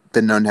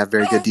known to have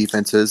very good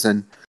defenses,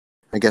 and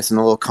I guess in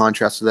a little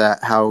contrast to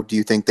that, how do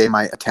you think they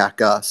might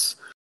attack us?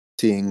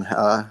 Seeing,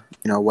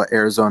 what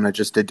Arizona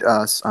just did to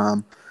us.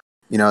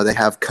 They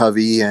have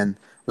Covey and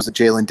was it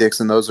Jalen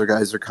Dixon? Those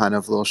guys are kind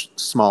of a little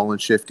small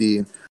and shifty,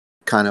 and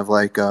kind of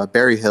like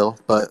Barry Hill.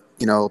 But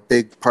a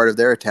big part of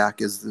their attack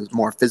is the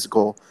more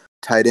physical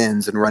tight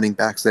ends and running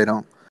backs. They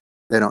don't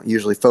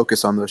usually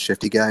focus on those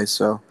shifty guys.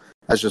 So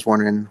I was just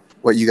wondering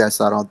what you guys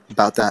thought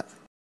about that.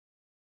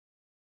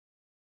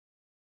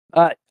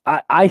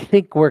 I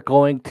think we're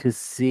going to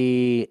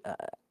see.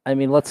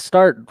 Let's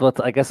start with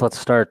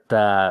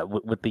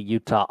the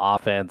Utah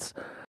offense.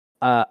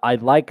 I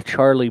like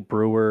Charlie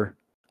Brewer.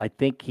 I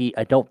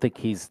don't think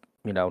he's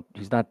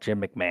not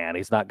Jim McMahon.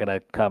 He's not going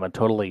to come and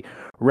totally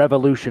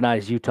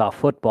revolutionize Utah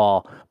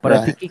football, but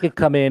right. I think he could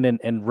come in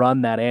and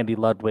run that Andy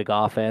Ludwig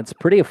offense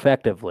pretty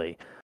effectively.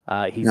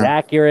 He's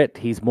accurate.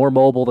 He's more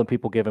mobile than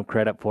people give him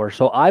credit for.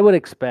 So I would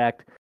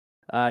expect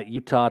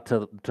Utah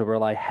to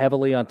rely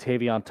heavily on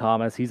Tavion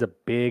Thomas. He's a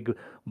big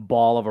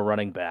ball of a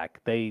running back.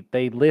 They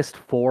list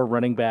 4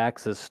 running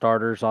backs as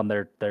starters on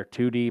their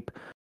 2-deep,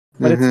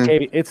 but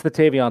it's the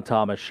Tavion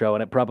Thomas show,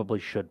 and it probably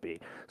should be.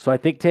 So I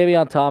think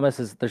Tavion Thomas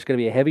there's going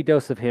to be a heavy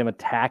dose of him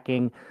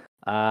attacking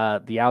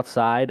the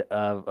outside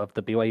of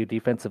the BYU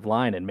defensive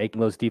line and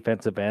making those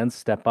defensive ends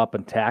step up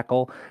and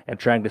tackle and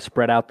trying to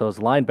spread out those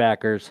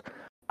linebackers.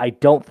 I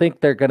don't think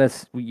you're going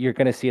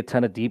to see a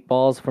ton of deep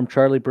balls from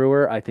Charlie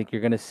Brewer. I think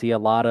you're going to see a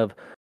lot of,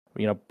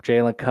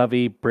 Jalen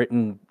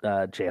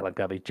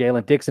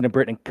Dixon and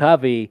Britton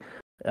Covey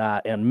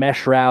and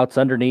mesh routes,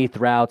 underneath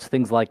routes,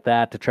 things like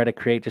that to try to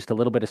create just a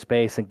little bit of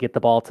space and get the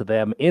ball to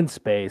them in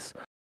space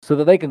so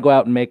that they can go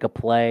out and make a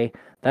play.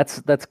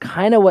 That's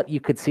kind of what you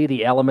could see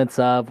the elements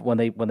of when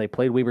they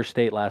played Weber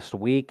State last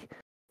week.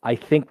 I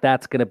think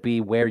that's going to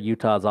be where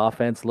Utah's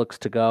offense looks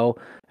to go.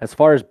 As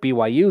far as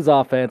BYU's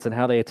offense and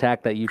how they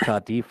attack that Utah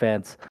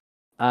defense,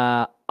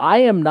 I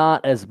am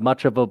not as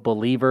much of a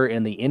believer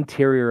in the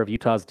interior of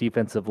Utah's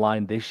defensive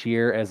line this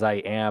year as I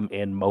am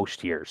in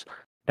most years.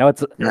 Now,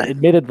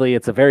 admittedly,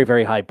 it's a very,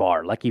 very high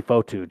bar. Leki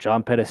Fotu,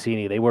 John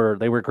Pedicini, they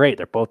were great.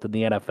 They're both in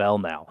the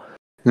NFL now.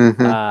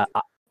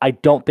 I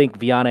don't think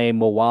Vianney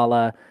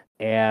Mowala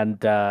and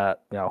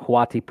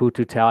Huati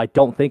Pututau, I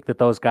don't think that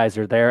those guys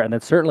are there. And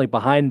then certainly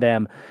behind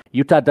them,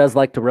 Utah does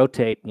like to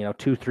rotate,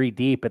 2-3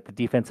 deep at the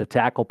defensive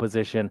tackle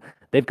position.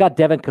 They've got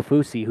Devin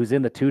Kafusi, who's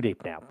in the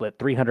 2-deep now, at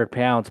 300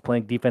 pounds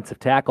playing defensive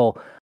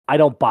tackle. I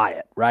don't buy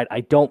it, right?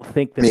 I don't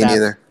think that. Me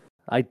neither.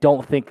 I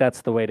don't think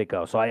that's the way to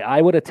go. So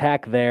I would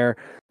attack there.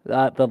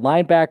 The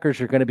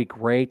linebackers are going to be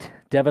great.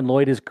 Devin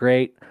Lloyd is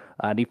great.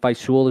 Nephi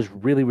Sewell is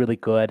really, really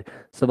good.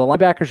 So the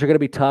linebackers are going to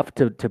be tough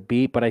to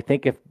beat, but I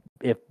think if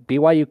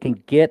BYU can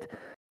get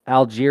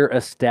Algier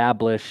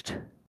established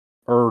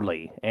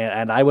early,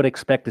 and I would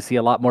expect to see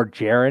a lot more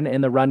Jaron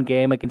in the run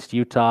game against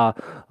Utah,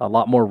 a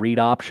lot more read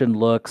option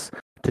looks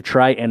to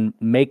try and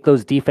make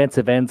those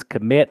defensive ends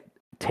commit,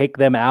 take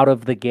them out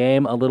of the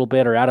game a little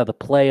bit or out of the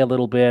play a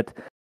little bit,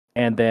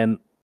 and then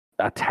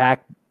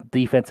attack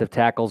defensive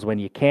tackles when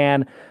you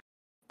can,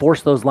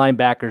 force those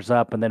linebackers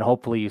up, and then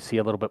hopefully you see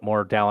a little bit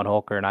more Dallin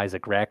Holker and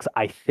Isaac Rex.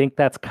 I think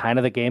that's kind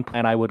of the game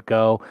plan I would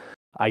go.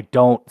 I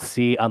don't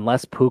see,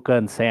 unless Puka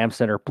and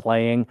Samson are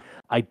playing,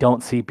 I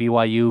don't see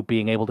BYU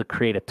being able to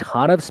create a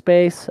ton of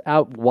space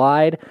out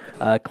wide.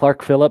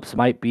 Clark Phillips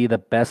might be the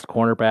best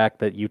cornerback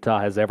that Utah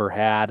has ever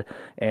had,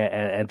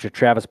 and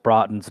Travis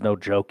Broughton's no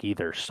joke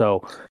either.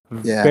 So,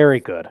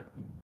 very good.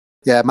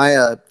 Yeah, my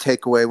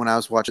takeaway when I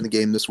was watching the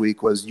game this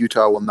week was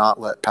Utah will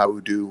not let Pau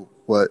do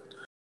what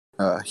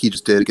he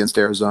just did against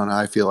Arizona.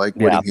 I feel like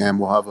Whittingham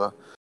will have a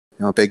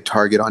big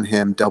target on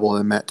him, double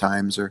him at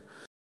times,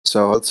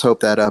 so let's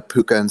hope that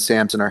Puka and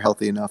Samson are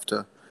healthy enough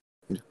to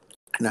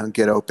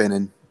get open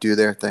and do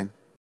their thing.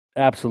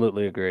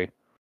 Absolutely agree.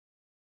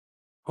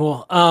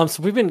 Cool.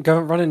 So we've been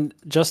running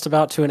just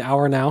about to an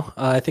hour now.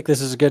 I think this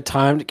is a good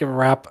time to give a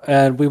wrap,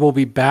 and we will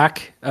be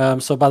back.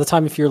 So by the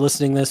time if you're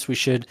listening to this, we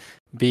should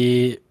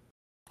be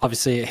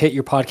obviously hit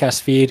your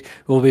podcast feed.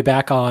 We'll be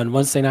back on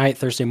Wednesday night,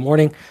 Thursday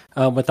morning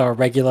with our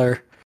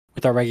regular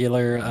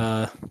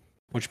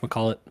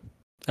whatchamacallit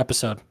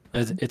episode.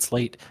 It's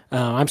late.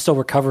 I'm still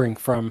recovering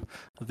from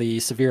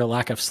the severe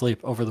lack of sleep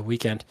over the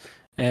weekend.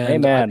 And hey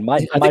man,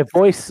 my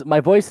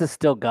voice is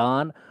still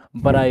gone,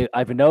 but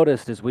I've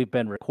noticed as we've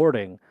been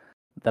recording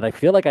that I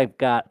feel like I've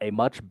got a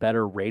much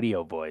better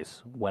radio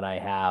voice when I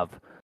have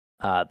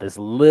this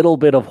little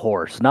bit of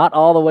hoarse. Not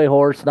all the way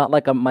hoarse, not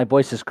like my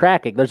voice is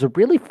cracking. There's a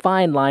really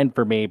fine line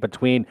for me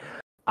between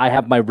I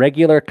have my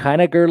regular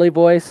kind of girly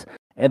voice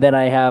and then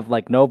I have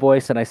like no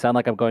voice and I sound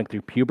like I'm going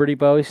through puberty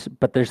voice,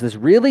 but there's this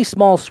really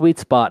small sweet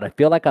spot. I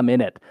feel like I'm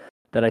in it,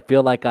 that I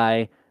feel like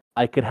I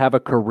could have a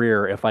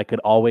career if I could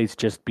always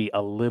just be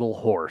a little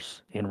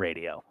hoarse in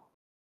radio.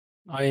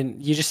 I mean,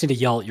 you just need to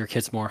yell at your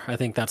kids more. I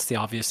think that's the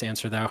obvious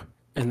answer though.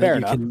 And Fair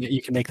then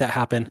you can make that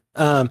happen.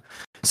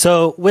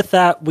 So with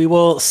that, we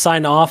will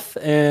sign off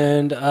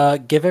and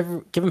give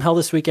them hell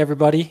this week,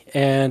 everybody.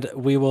 And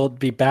we will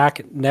be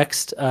back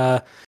next,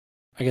 I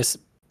guess,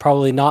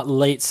 probably not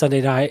late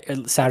Saturday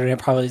night,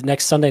 probably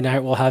next Sunday night.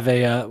 We'll have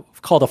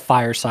called a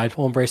Fireside.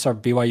 We'll embrace our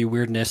BYU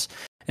weirdness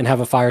and have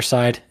a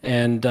Fireside.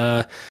 And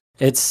I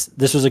think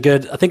this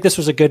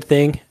was a good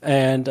thing.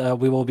 And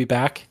we will be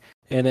back.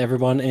 And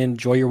everyone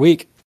enjoy your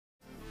week.